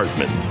Thom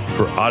Hartmann.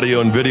 For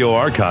audio and video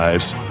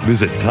archives,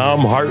 visit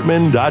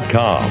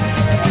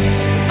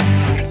thomhartmann.com.